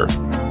announcer,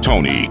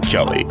 Tony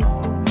Kelly.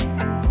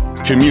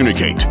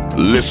 Communicate,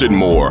 listen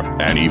more,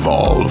 and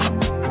evolve.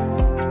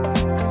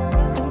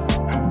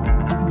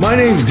 My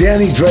name's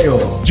Danny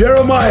Trejo.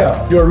 Jeremiah,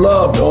 you're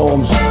loved,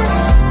 Holmes.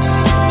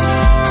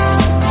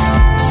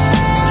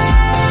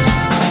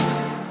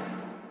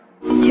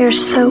 You're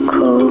so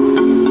cool.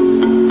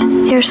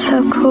 You're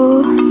so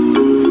cool.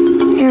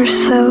 You're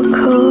so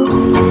cool.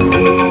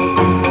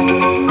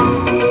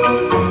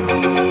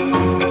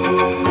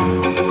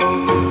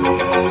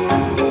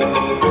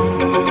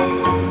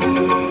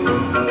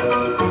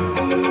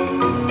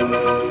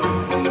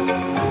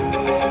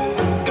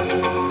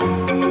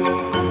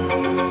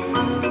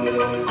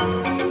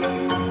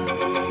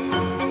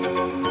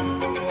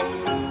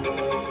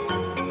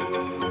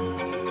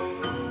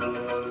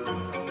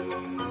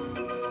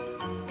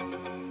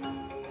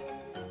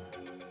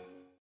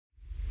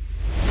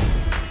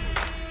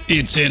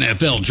 It's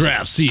NFL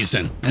draft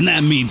season, and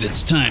that means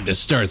it's time to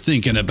start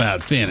thinking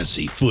about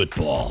fantasy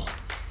football.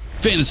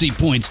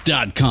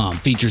 FantasyPoints.com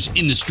features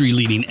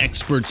industry-leading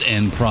experts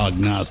and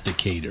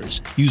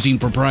prognosticators using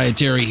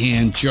proprietary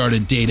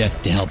hand-charted data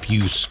to help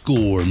you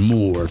score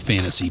more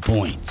fantasy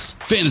points.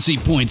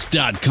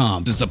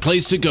 FantasyPoints.com is the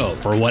place to go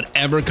for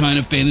whatever kind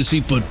of fantasy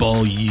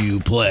football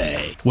you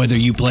play. Whether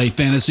you play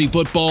fantasy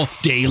football,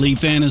 daily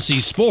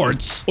fantasy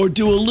sports, or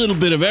do a little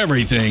bit of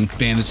everything,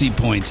 Fantasy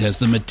Points has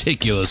the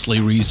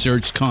meticulously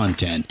researched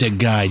content to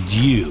guide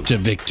you to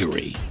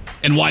victory.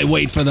 And why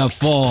wait for the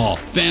fall?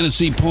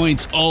 Fantasy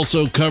Points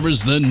also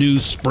covers the new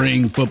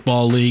spring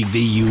football league,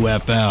 the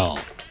UFL.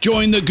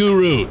 Join the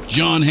guru,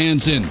 John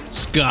Hansen,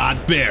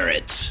 Scott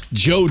Barrett,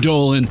 Joe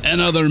Dolan,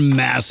 and other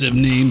massive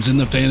names in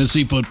the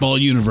fantasy football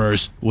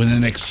universe with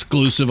an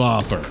exclusive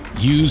offer.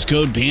 Use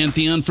code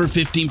Pantheon for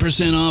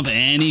 15% off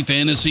any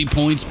Fantasy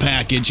Points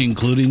package,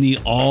 including the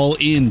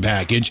all-in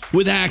package,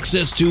 with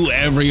access to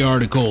every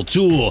article,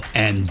 tool,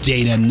 and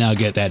data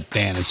nugget that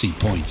Fantasy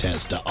Points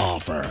has to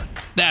offer.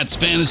 That's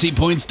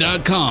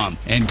FantasyPoints.com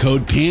and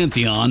code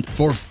Pantheon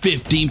for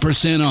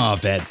 15%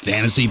 off at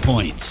Fantasy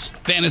Points.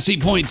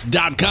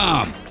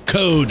 FantasyPoints.com,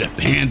 code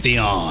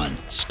Pantheon.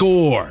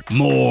 Score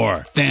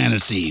more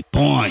fantasy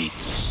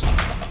points.